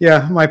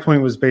 yeah, my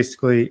point was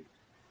basically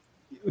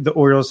the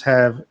Orioles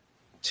have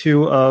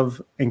two of,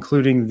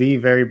 including the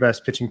very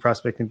best pitching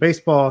prospect in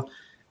baseball.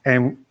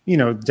 And,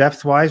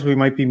 depth-wise, we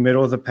might be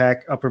middle of the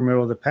pack, upper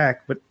middle of the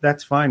pack, but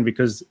that's fine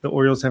because the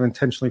Orioles have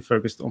intentionally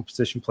focused on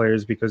position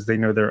players because they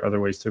know there are other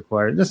ways to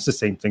acquire. That's the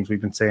same things we've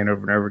been saying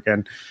over and over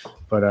again.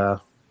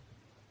 But,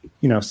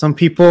 some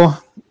people,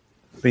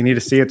 they need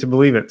to see it to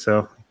believe it,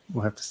 so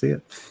we'll have to see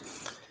it.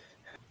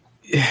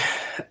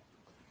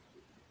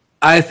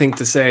 I think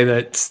to say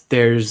that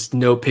there's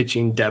no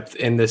pitching depth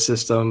in this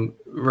system,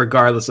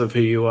 regardless of who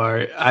you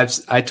are, I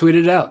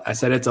tweeted it out. I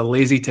said it's a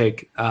lazy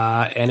take,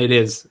 and it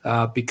is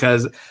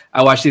because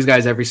I watch these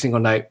guys every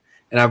single night,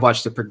 and I've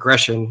watched the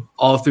progression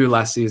all through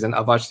last season.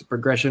 I've watched the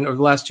progression over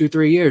the last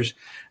 2-3 years,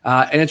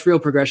 and it's real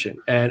progression.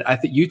 And I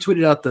think you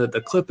tweeted out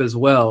the clip as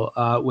well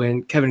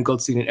when Kevin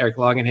Goldstein and Eric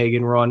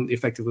Longenhagen were on the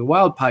Effectively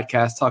Wild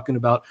podcast talking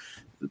about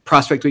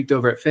Prospect Week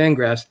over at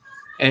Fangraphs.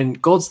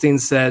 And Goldstein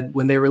said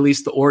when they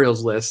released the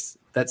Orioles list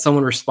that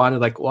someone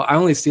responded like, well, I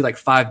only see like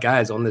 5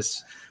 guys on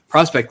this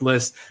prospect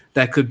list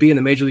that could be in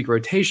the major league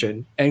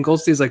rotation. And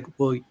Goldstein's like,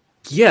 well,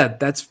 yeah,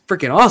 that's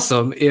freaking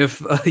awesome.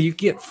 If you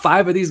get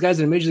 5 of these guys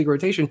in a major league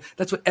rotation,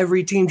 that's what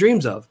every team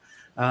dreams of.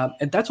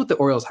 And that's what the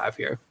Orioles have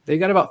here. They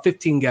got about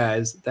 15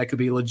 guys that could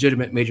be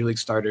legitimate major league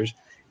starters.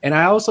 And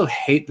I also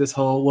hate this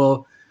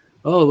whole,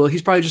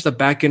 he's probably just a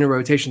back end of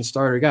rotation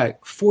starter guy.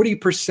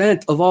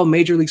 40% of all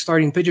major league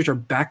starting pitchers are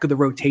back of the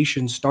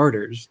rotation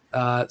starters.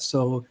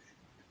 So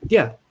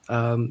yeah,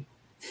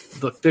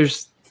 look,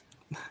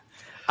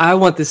 I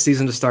want this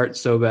season to start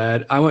so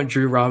bad. I want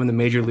Drew Rom in the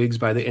major leagues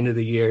by the end of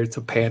the year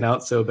to pan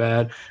out so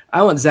bad.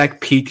 I want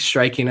Zach Peak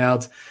striking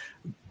out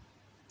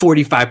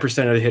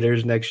 45% of the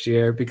hitters next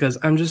year because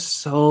I'm just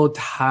so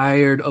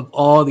tired of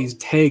all these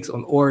takes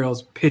on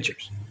Orioles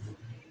pitchers.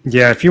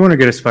 Yeah, if you want to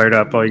get us fired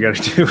up, all you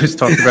got to do is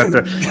talk about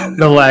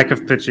the lack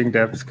of pitching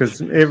depth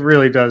because it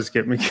really does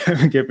get me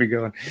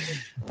going.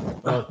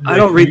 I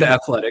don't read The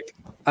Athletic.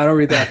 I don't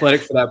read The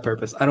Athletic for that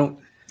purpose. I don't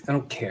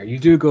care. You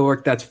do go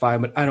work, that's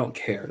fine, but I don't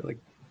care. Like,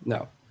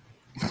 no.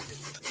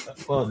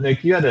 Well,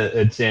 Nick, you had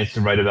a chance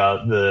to write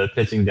about the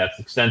pitching depth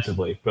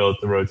extensively, both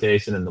the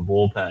rotation and the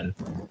bullpen.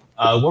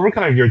 What were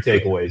kind of your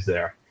takeaways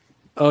there?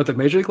 Oh, at the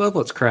major league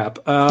level, it's crap.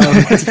 Well,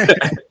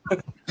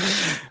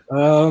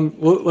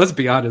 let's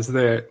be honest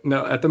there.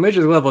 No, at the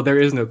major league level, there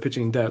is no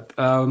pitching depth.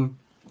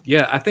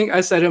 Yeah, I think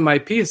I said in my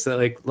piece that,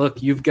 like,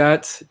 look, you've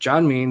got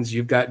John Means,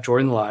 you've got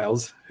Jordan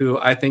Lyles, who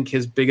I think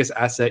his biggest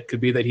asset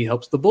could be that he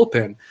helps the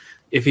bullpen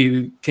if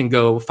he can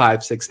go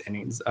 5-6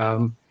 innings.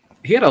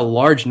 He had a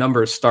large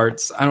number of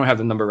starts. I don't have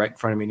the number right in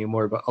front of me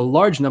anymore, but a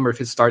large number of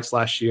his starts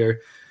last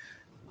year.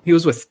 He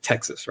was with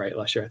Texas, right,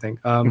 last year, I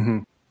think.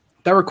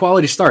 That were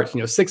quality starts,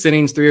 6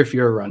 innings, 3 or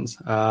fewer runs.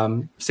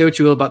 Say what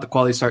you will about the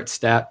quality start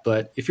stat,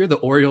 but if you're the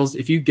Orioles,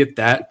 if you get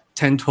that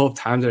 10, 12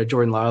 times out of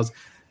Jordan Lyles,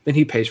 then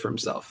he pays for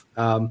himself.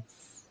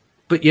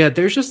 But yeah,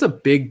 there's just a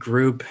big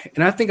group.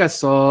 And I think I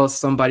saw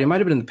somebody, it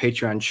might've been in the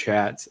Patreon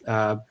chat.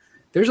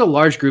 There's a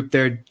large group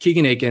there: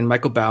 Keegan Aiken,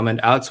 Michael Baumann,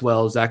 Alex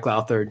Wells, Zach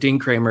Lowther, Dean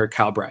Kramer,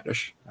 Kyle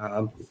Bradish.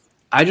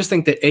 I just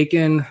think that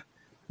Aiken,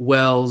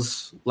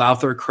 Wells,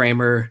 Lowther,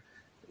 Kramer,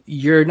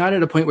 you're not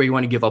at a point where you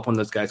want to give up on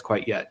those guys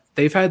quite yet.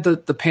 They've had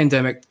the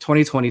pandemic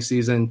 2020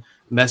 season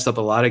messed up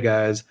a lot of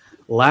guys.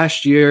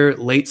 Last year,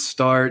 late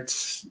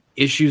starts,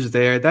 issues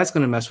there. That's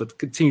going to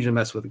continue to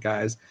mess with the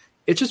guys.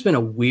 It's just been a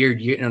weird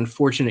year, an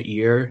unfortunate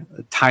year,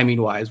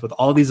 timing-wise, with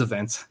all these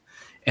events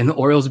and the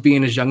Orioles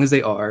being as young as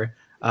they are.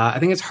 I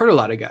think it's hurt a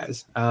lot of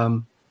guys.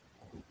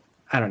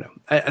 I don't know.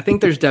 I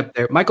think there's depth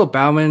there. Michael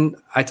Baumann,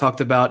 I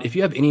talked about. If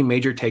you have any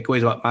major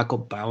takeaways about Michael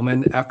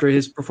Baumann after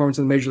his performance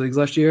in the major leagues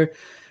last year,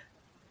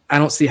 I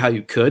don't see how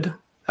you could.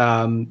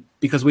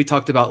 Because we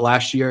talked about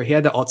last year, he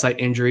had the alt-site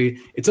injury.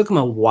 It took him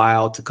a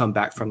while to come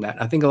back from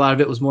that. I think a lot of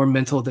it was more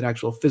mental than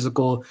actual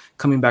physical,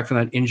 coming back from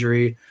that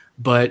injury.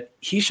 But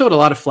he showed a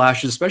lot of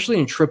flashes, especially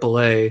in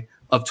AAA,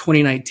 of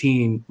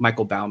 2019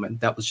 Michael Baumann.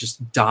 That was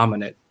just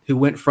dominant, who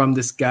went from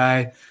this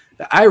guy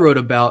that I wrote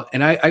about,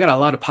 and I got a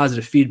lot of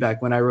positive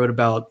feedback when I wrote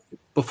about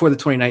before the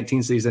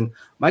 2019 season,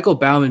 Michael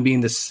Baumann being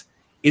this,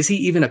 is he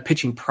even a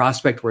pitching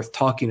prospect worth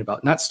talking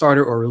about? Not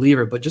starter or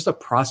reliever, but just a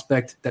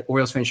prospect that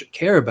Orioles fans should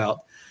care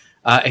about.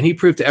 And he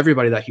proved to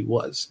everybody that he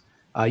was.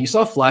 You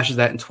saw flashes of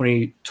that in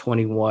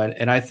 2021,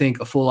 and I think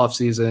a full off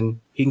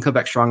season, he can come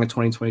back strong in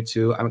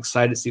 2022. I'm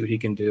excited to see what he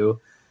can do.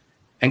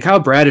 And Kyle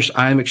Bradish,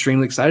 I'm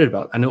extremely excited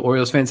about. I know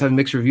Orioles fans have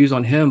mixed reviews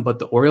on him, but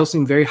the Orioles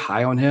seem very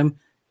high on him,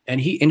 and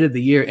he ended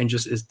the year in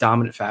just as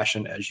dominant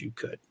fashion as you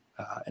could.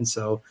 And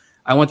so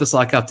I want this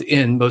lockout to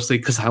end, mostly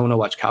because I want to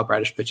watch Kyle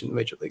Bradish pitch in the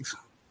major leagues.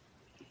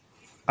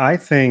 I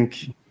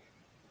think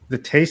the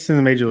taste in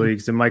the major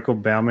leagues that Michael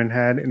Baumann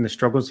had and the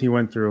struggles he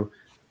went through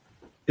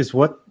is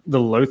what the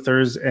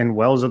Lothars and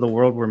Wells of the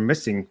world were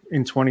missing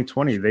in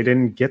 2020. They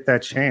didn't get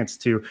that chance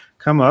to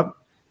come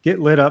up, get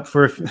lit up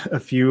for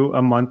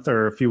a month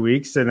or a few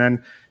weeks, and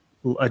then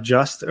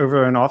adjust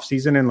over an off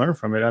season and learn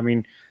from it. I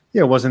mean,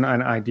 yeah, it wasn't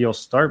an ideal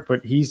start,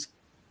 but he's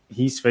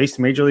faced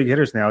major league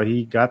hitters now.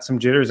 He got some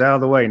jitters out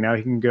of the way. Now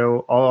he can go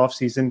all off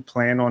season,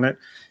 plan on it.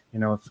 You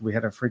know, if we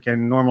had a freaking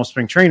normal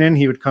spring training,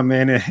 he would come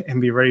in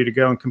and be ready to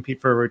go and compete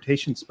for a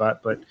rotation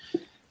spot. But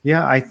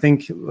yeah, I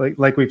think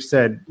like we've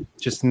said,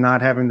 just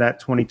not having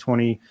that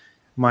 2020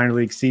 minor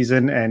league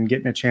season and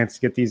getting a chance to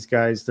get these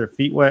guys their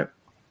feet wet,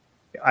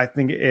 I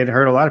think it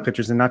hurt a lot of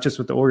pitchers, and not just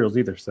with the Orioles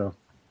either. So,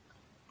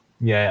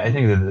 yeah, I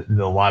think that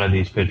a lot of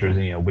these pitchers,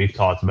 you know, we've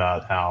talked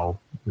about how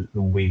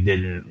we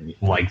didn't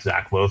like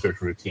Zach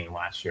Lothar's routine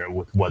last year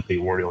with what the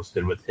Orioles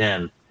did with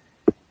him.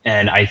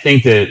 And I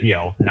think that, you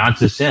know, not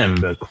just him,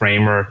 but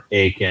Kramer,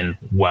 Aiken,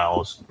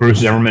 Wells, Bruce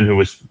Zimmerman, who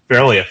was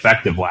fairly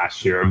effective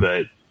last year,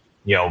 but,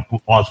 you know,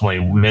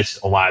 ultimately missed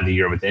a lot of the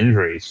year with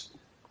injuries,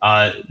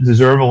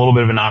 deserve a little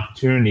bit of an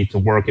opportunity to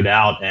work it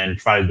out and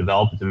try to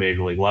develop at the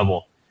major league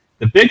level.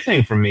 The big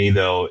thing for me,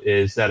 though,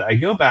 is that I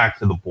go back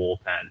to the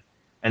bullpen,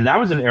 and that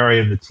was an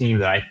area of the team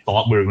that I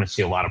thought we were going to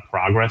see a lot of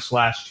progress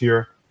last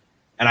year.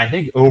 And I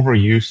think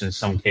overuse in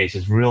some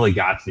cases really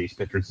got to these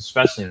pitchers,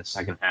 especially in the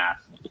second half.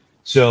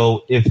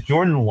 So if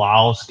Jordan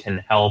Lyles can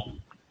help,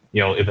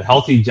 you know, if a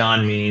healthy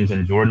John Means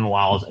and Jordan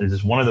Lyles and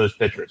just one of those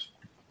pitchers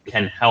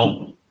can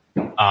help,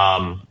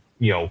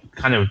 you know,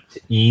 kind of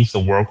to ease the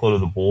workload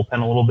of the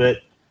bullpen a little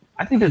bit,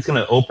 I think it's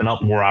going to open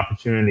up more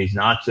opportunities,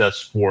 not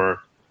just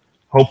for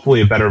hopefully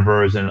a better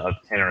version of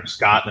Tanner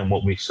Scott than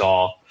what we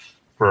saw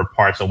for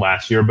parts of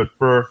last year, but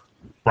for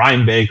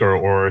Brian Baker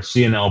or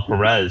CNL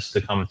Perez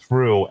to come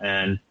through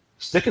and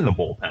stick in the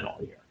bullpen all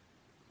year.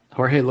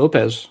 Jorge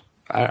Lopez.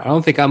 I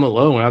don't think I'm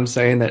alone when I'm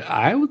saying that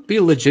I would be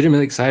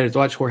legitimately excited to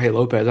watch Jorge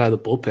Lopez out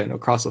of the bullpen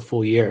across a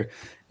full year.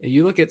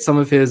 You look at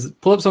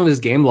pull up some of his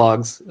game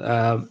logs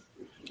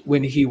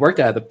when he worked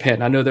out of the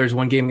pen. I know there's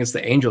one game against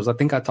the Angels. I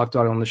think I talked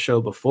about it on the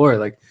show before.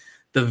 Like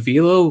the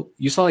velo,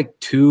 you saw like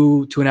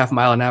 2.5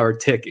 mile an hour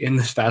tick in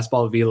this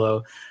fastball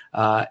velo.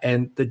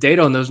 And the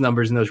data on those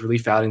numbers and those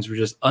relief outings were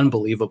just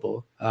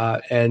unbelievable.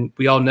 And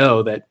we all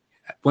know that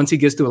once he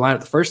gets to a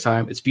lineup the first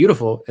time, it's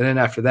beautiful. And then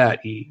after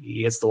that,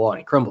 he hits the wall and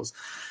he crumbles.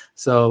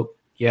 So,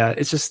 yeah,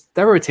 it's just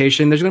that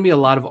rotation. There's going to be a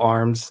lot of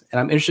arms,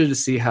 and I'm interested to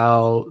see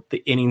how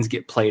the innings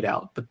get played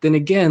out. But then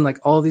again, like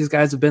all these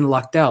guys have been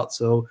locked out.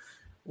 So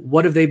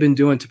what have they been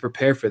doing to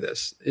prepare for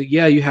this?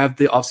 Yeah, you have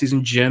the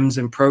offseason gyms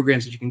and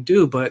programs that you can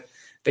do, but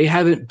they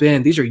haven't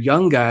been – these are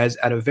young guys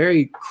at a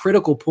very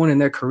critical point in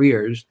their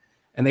careers,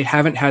 and they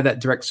haven't had that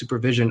direct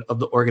supervision of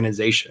the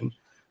organization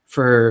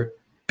for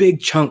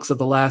big chunks of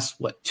the last,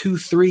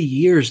 2-3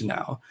 years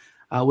now.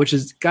 Which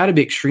has got to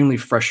be extremely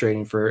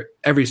frustrating for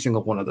every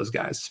single one of those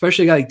guys,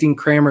 especially a guy like Dean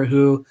Kramer,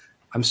 who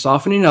I'm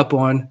softening up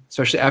on,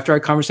 especially after our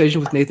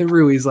conversation with Nathan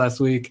Ruiz last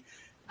week.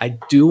 I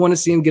do want to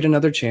see him get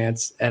another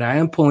chance, and I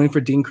am pulling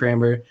for Dean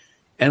Kramer.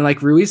 And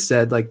like Ruiz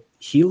said, like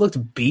he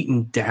looked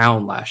beaten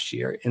down last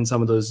year in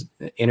some of those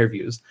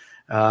interviews.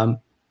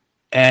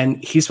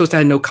 And he's supposed to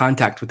have no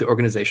contact with the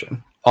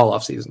organization all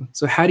offseason.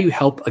 So how do you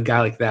help a guy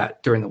like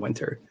that during the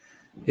winter?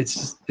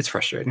 It's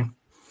frustrating.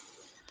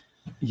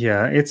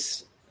 Yeah,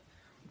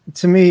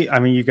 to me, I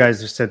mean, you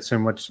guys have said so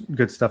much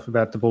good stuff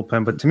about the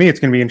bullpen, but to me, it's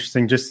going to be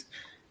interesting. Just,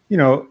 you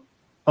know,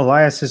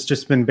 Elias has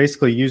just been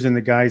basically using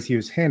the guys he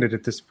was handed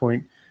at this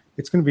point.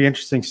 It's going to be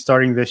interesting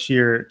starting this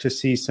year to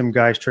see some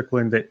guys trickle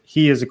in that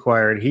he has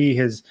acquired. He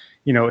has,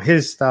 you know,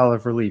 his style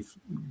of relief,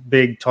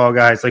 big, tall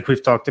guys like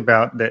we've talked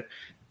about that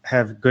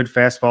have good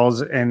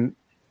fastballs and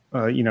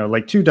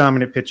like two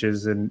dominant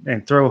pitches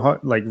and throw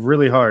hard, like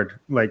really hard.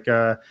 Like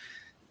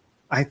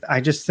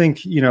I just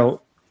think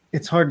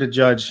it's hard to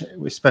judge,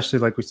 especially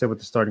like we said with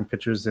the starting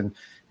pitchers, and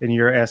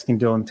you're asking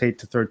Dylan Tate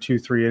to throw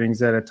 2-3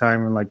 innings at a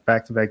time and like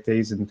back-to-back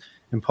days, and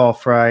Paul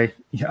Fry.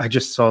 I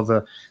just saw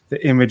the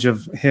image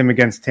of him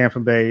against Tampa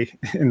Bay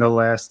in the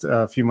last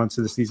few months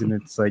of the season.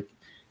 It's like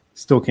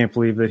still can't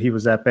believe that he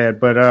was that bad.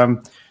 But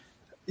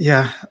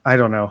I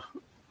don't know.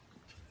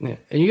 Yeah,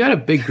 and you got a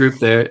big group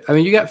there. I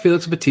mean, you got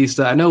Felix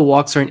Bautista. I know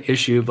walks are an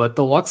issue, but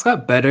the walks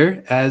got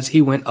better as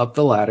he went up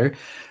the ladder.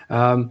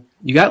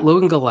 You got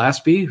Logan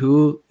Gillespie,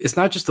 who it's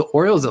not just the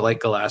Orioles that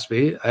like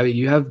Gillespie. I mean,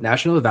 you have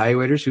national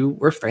evaluators who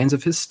were fans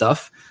of his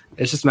stuff.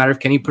 It's just a matter of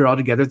can he put it all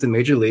together at the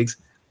major leagues.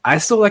 I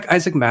still like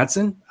Isaac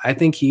Madsen. I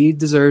think he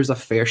deserves a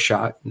fair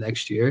shot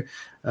next year.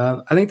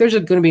 I think there's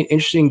going to be an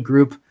interesting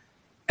group,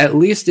 at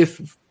least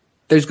if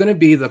there's going to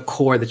be the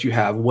core that you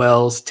have,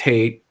 Wells,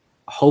 Tate,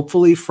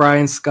 hopefully Fry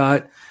and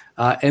Scott,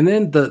 and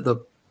then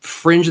the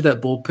fringe of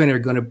that bullpen are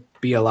going to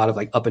be a lot of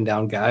like up and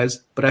down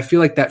guys. But I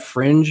feel like that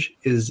fringe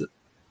is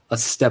a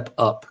step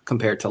up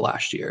compared to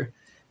last year.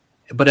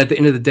 But at the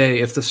end of the day,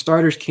 if the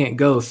starters can't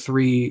go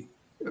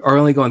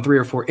only going 3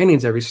 or 4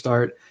 innings every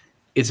start,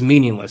 it's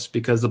meaningless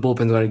because the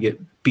bullpen's going to get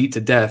beat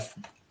to death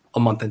a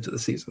month into the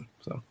season.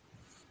 So,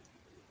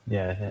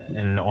 yeah.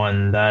 And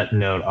on that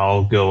note,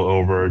 I'll go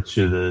over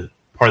to the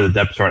part of the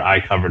depth chart I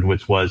covered,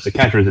 which was the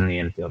catchers and the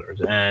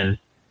infielders. And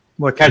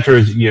what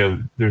catchers,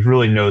 there's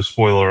really no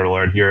spoiler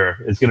alert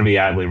here. It's going to be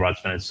Adley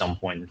Rutschman at some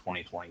point in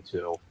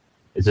 2022.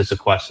 It's just a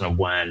question of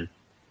when.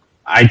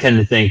 I tend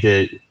to think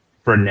that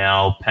for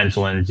now,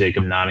 pencil in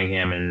Jacob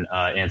Nottingham and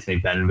Anthony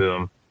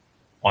Benboom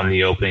on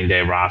the opening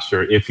day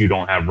roster if you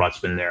don't have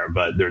Rutschman there.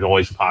 But there's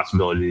always a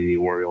possibility the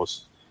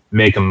Orioles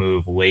make a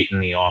move late in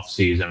the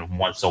offseason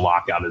once the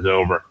lockout is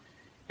over.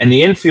 And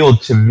the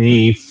infield, to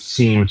me,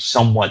 seems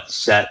somewhat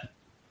set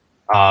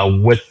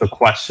with the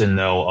question,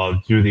 though,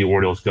 of do the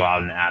Orioles go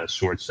out and add a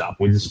shortstop?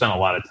 We just spent a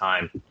lot of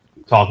time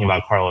talking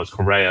about Carlos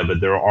Correa,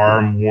 but there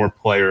are more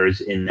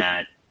players in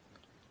that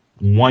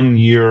 1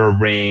 year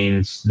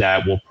range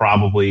that will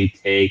probably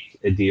take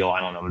a deal. I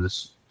don't know, I'm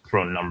just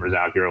throwing numbers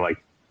out here,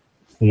 like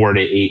 $4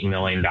 to $8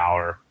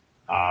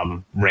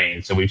 million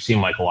range. So we've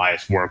seen like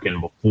Elias Workin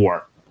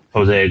before.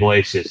 Jose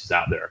Iglesias is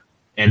out there.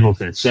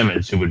 Andrelton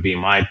Simmons, who would be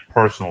my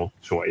personal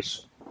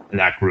choice in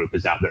that group,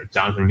 is out there.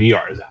 Jonathan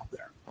Villar is out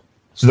there.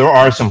 So there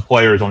are some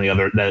players on the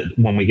other that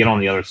when we get on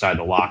the other side of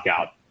the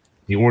lockout,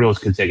 the Orioles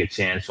could take a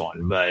chance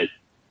on. But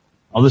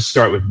I'll just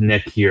start with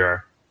Nick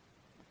here.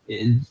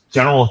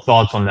 General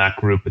thoughts on that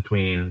group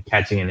between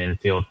catching and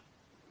infield?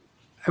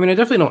 I mean, I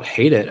definitely don't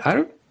hate it.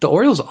 The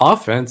Orioles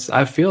offense,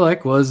 I feel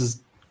like,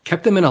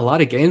 kept them in a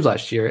lot of games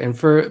last year. And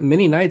for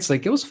many nights,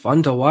 like, it was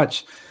fun to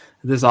watch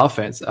this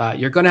offense.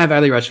 You're going to have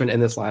Adley Rutschman in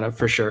this lineup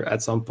for sure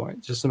at some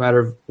point. Just a matter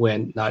of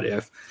when, not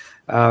if.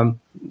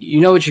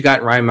 You know what you got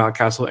in Ryan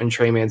Mountcastle and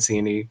Trey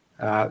Mancini.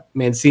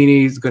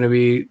 Mancini is going to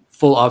be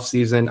full off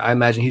season. I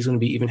imagine he's going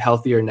to be even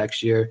healthier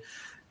next year.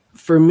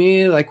 For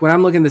me, like when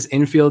I'm looking at this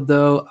infield,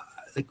 though,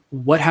 like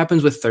what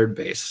happens with third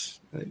base?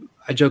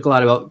 I joke a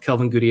lot about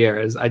Kelvin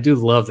Gutierrez. I do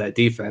love that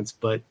defense,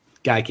 but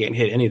guy can't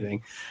hit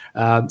anything.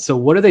 So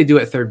what do they do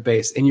at third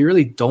base? And you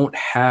really don't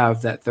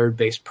have that third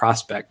base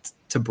prospect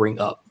to bring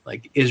up.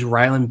 Like, is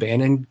Rylan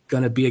Bannon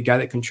going to be a guy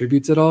that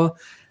contributes at all?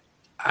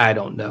 I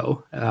don't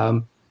know.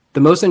 The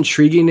most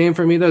intriguing name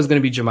for me, though, is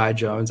going to be Jahmai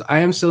Jones. I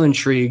am still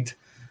intrigued.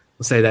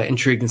 We'll say that,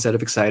 intrigued instead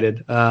of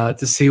excited,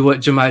 to see what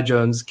Jahmai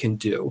Jones can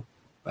do.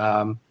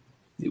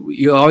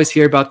 You always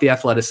hear about the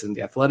athleticism.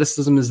 The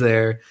athleticism is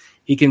there.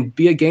 He can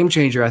be a game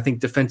changer, I think,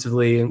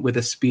 defensively and with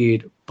his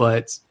speed.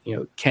 But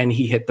can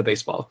he hit the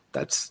baseball?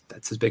 That's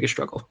his biggest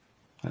struggle.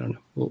 I don't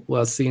know.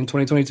 We'll see in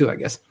 2022, I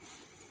guess.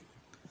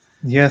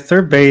 Yeah,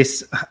 third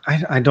base.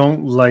 I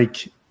don't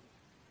like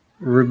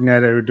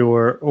Rougned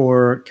Odor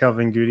or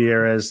Kelvin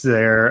Gutierrez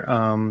there.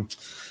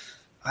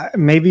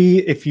 Maybe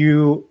if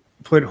you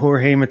put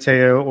Jorge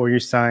Mateo or you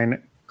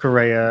sign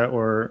Correa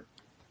or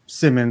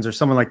Simmons or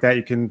someone like that,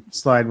 you can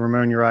slide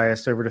Ramon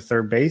Urias over to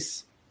third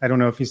base. I don't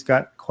know if he's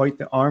got quite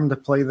the arm to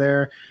play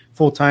there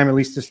full time, at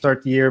least to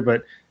start the year.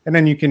 And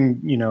then you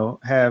can,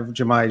 have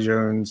Jahmai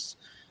Jones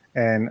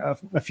and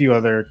a few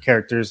other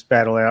characters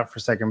battle out for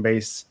second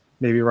base.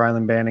 Maybe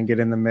Rylan Bannon get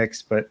in the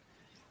mix. But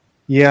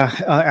yeah,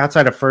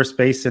 outside of first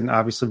base, and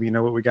obviously we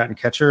know what we got in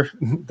catcher,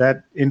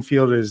 that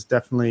infield is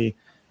definitely,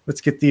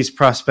 let's get these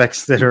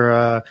prospects that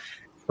are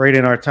right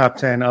in our top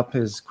 10 up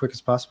as quick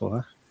as possible,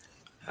 huh?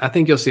 I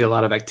think you'll see a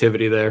lot of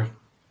activity there.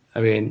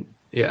 I mean,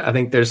 yeah, I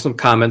think there's some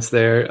comments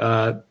there.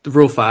 The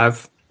Rule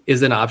 5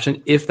 is an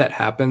option if that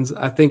happens.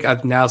 I think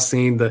I've now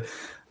seen the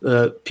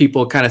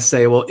people kind of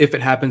say, well, if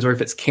it happens or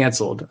if it's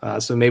canceled.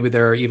 So maybe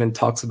there are even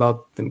talks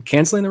about them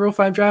canceling the Rule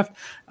 5 draft.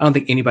 I don't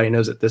think anybody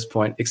knows at this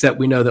point, except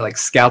we know that like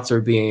scouts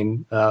are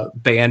being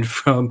banned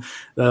from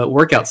the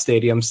workout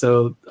stadium.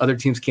 So other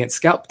teams can't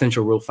scout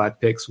potential Rule 5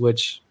 picks,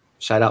 which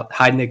shout out,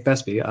 hide Nick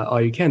Vespi,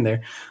 all you can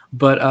there.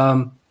 But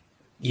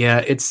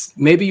Yeah, it's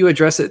maybe you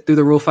address it through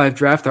the Rule 5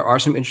 draft. There are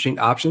some interesting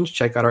options.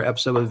 Check out our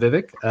episode with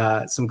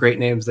Vivek. Some great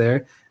names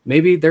there.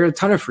 Maybe there are a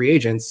ton of free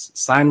agents.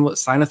 Sign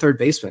a third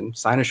baseman,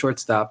 sign a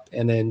shortstop,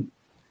 and then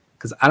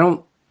because I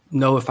don't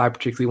know if I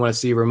particularly want to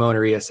see Ramon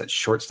Arias at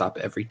shortstop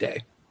every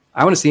day.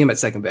 I want to see him at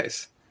second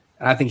base.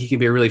 And I think he can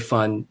be a really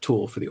fun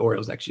tool for the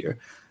Orioles next year.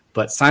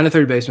 But sign a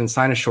third baseman,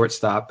 sign a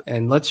shortstop,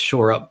 and let's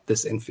shore up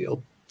this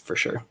infield for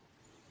sure.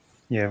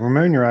 Yeah,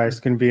 Ramon Urias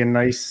can be a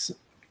nice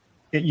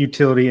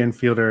utility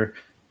infielder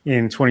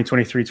in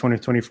 2023,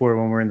 2024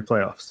 when we're in the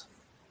playoffs.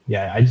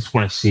 Yeah, I just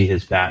want to see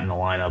his bat in the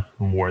lineup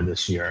more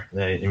this year.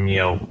 I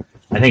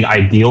think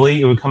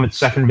ideally it would come at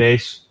second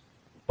base,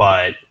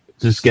 but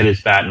just get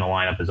his bat in the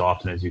lineup as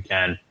often as you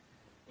can.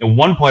 And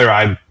one player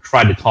I've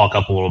tried to talk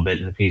up a little bit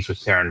in the piece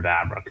was Terrin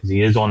Vavra because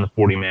he is on the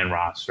 40-man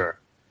roster.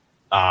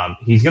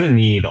 He's going to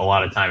need a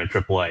lot of time at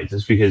AAA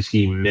just because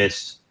he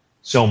missed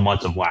so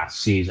much of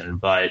last season.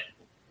 But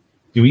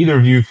do either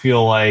of you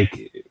feel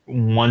like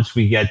once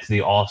we get to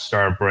the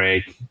All-Star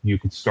break, you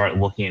could start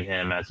looking at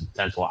him as a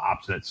potential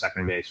option at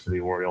second base for the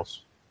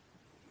Orioles?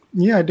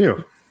 Yeah, I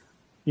do.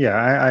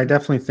 Yeah, I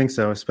definitely think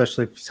so,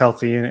 especially if he's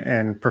healthy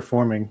and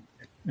performing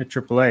at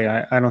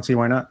AAA. I don't see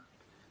why not.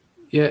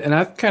 Yeah, and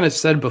I've kind of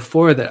said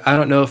before that I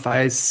don't know if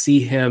I see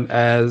him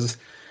as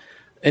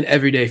an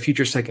everyday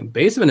future second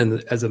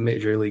baseman as a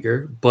major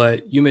leaguer,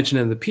 but you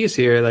mentioned in the piece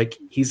here, like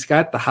he's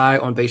got the high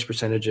on base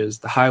percentages,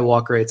 the high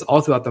walk rates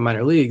all throughout the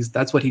minor leagues.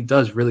 That's what he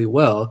does really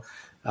well.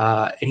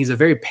 And he's a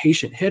very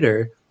patient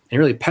hitter and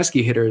really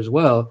pesky hitter as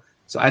well.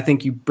 So I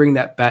think you bring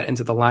that bat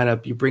into the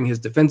lineup, you bring his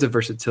defensive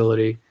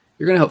versatility,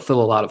 you're going to help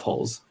fill a lot of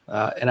holes.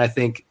 And I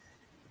think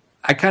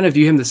I kind of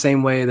view him the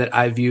same way that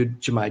I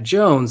viewed Jahmai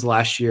Jones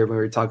last year when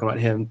we were talking about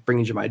him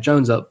bringing Jahmai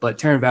Jones up, but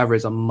Terrin Vavra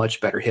is a much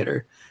better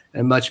hitter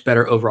and a much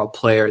better overall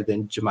player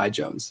than Jahmai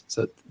Jones.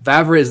 So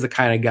Vavra is the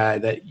kind of guy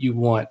that you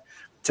want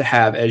to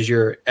have as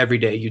your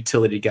everyday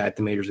utility guy at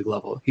the major league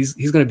level. He's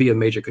going to be a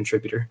major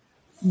contributor.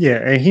 Yeah,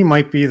 and he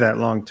might be that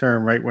long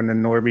term, right? When the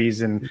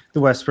Norbies and the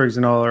Westbergs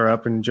and all are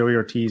up and Joey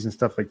Ortiz and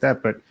stuff like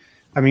that. But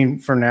I mean,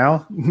 for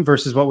now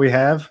versus what we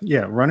have,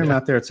 run him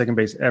out there at second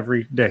base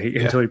every day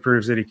until he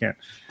proves that he can.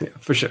 Yeah,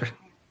 for sure.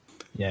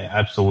 Yeah,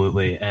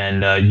 absolutely.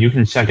 And you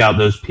can check out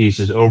those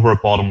pieces over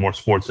at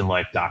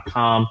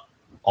BaltimoreSportsAndLife.com.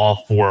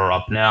 All 4 are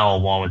up now,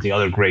 along with the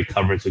other great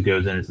coverage that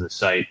goes into the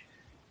site.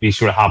 Be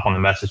sure to hop on the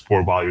message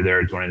board while you're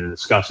there, joining the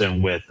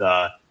discussion with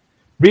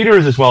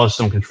readers as well as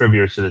some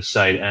contributors to the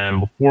site. And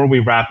before we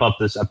wrap up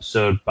this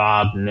episode,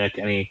 Bob, Nick,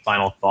 any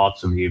final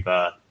thoughts? We've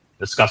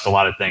discussed a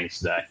lot of things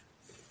today.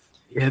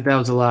 Yeah, that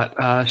was a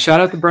lot.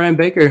 Shout out to Brian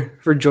Baker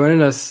for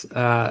joining us.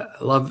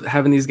 Love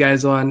having these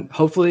guys on.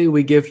 Hopefully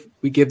we give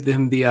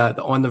them the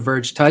on the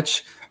verge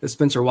touch that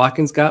Spencer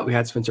Watkins got. We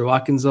had Spencer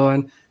Watkins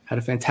on, had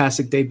a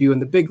fantastic debut in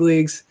the big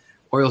leagues.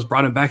 Orioles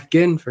brought him back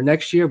again for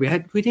next year. We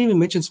didn't even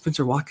mention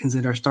Spencer Watkins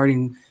in our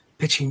starting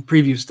pitching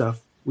preview stuff.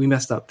 We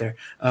messed up there.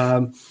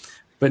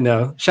 But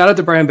no, shout out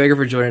to Brian Baker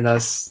for joining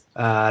us.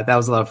 That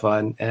was a lot of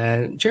fun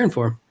and cheering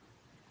for him.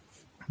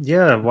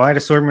 Yeah, wide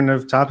assortment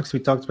of topics we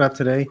talked about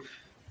today.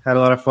 Had a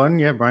lot of fun.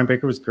 Yeah, Brian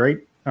Baker was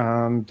great.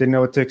 Didn't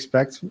know what to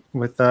expect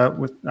with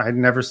I'd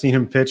never seen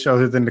him pitch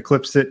other than the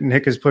clips that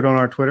Nick has put on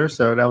our Twitter.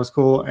 So that was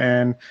cool.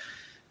 And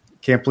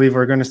can't believe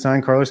we're going to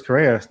sign Carlos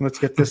Correa. Let's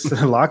get this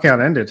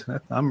lockout ended.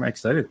 I'm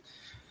excited.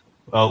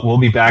 Well, we'll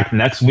be back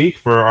next week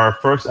for our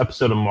first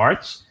episode of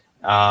March.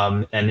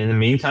 And in the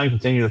meantime,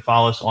 continue to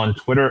follow us on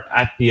Twitter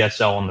at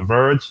BSL On The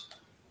Verge.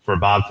 For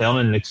Bob Tailman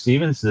and Nick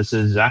Stevens, this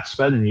is Zach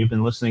Sped, and you've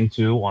been listening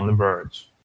to On The Verge.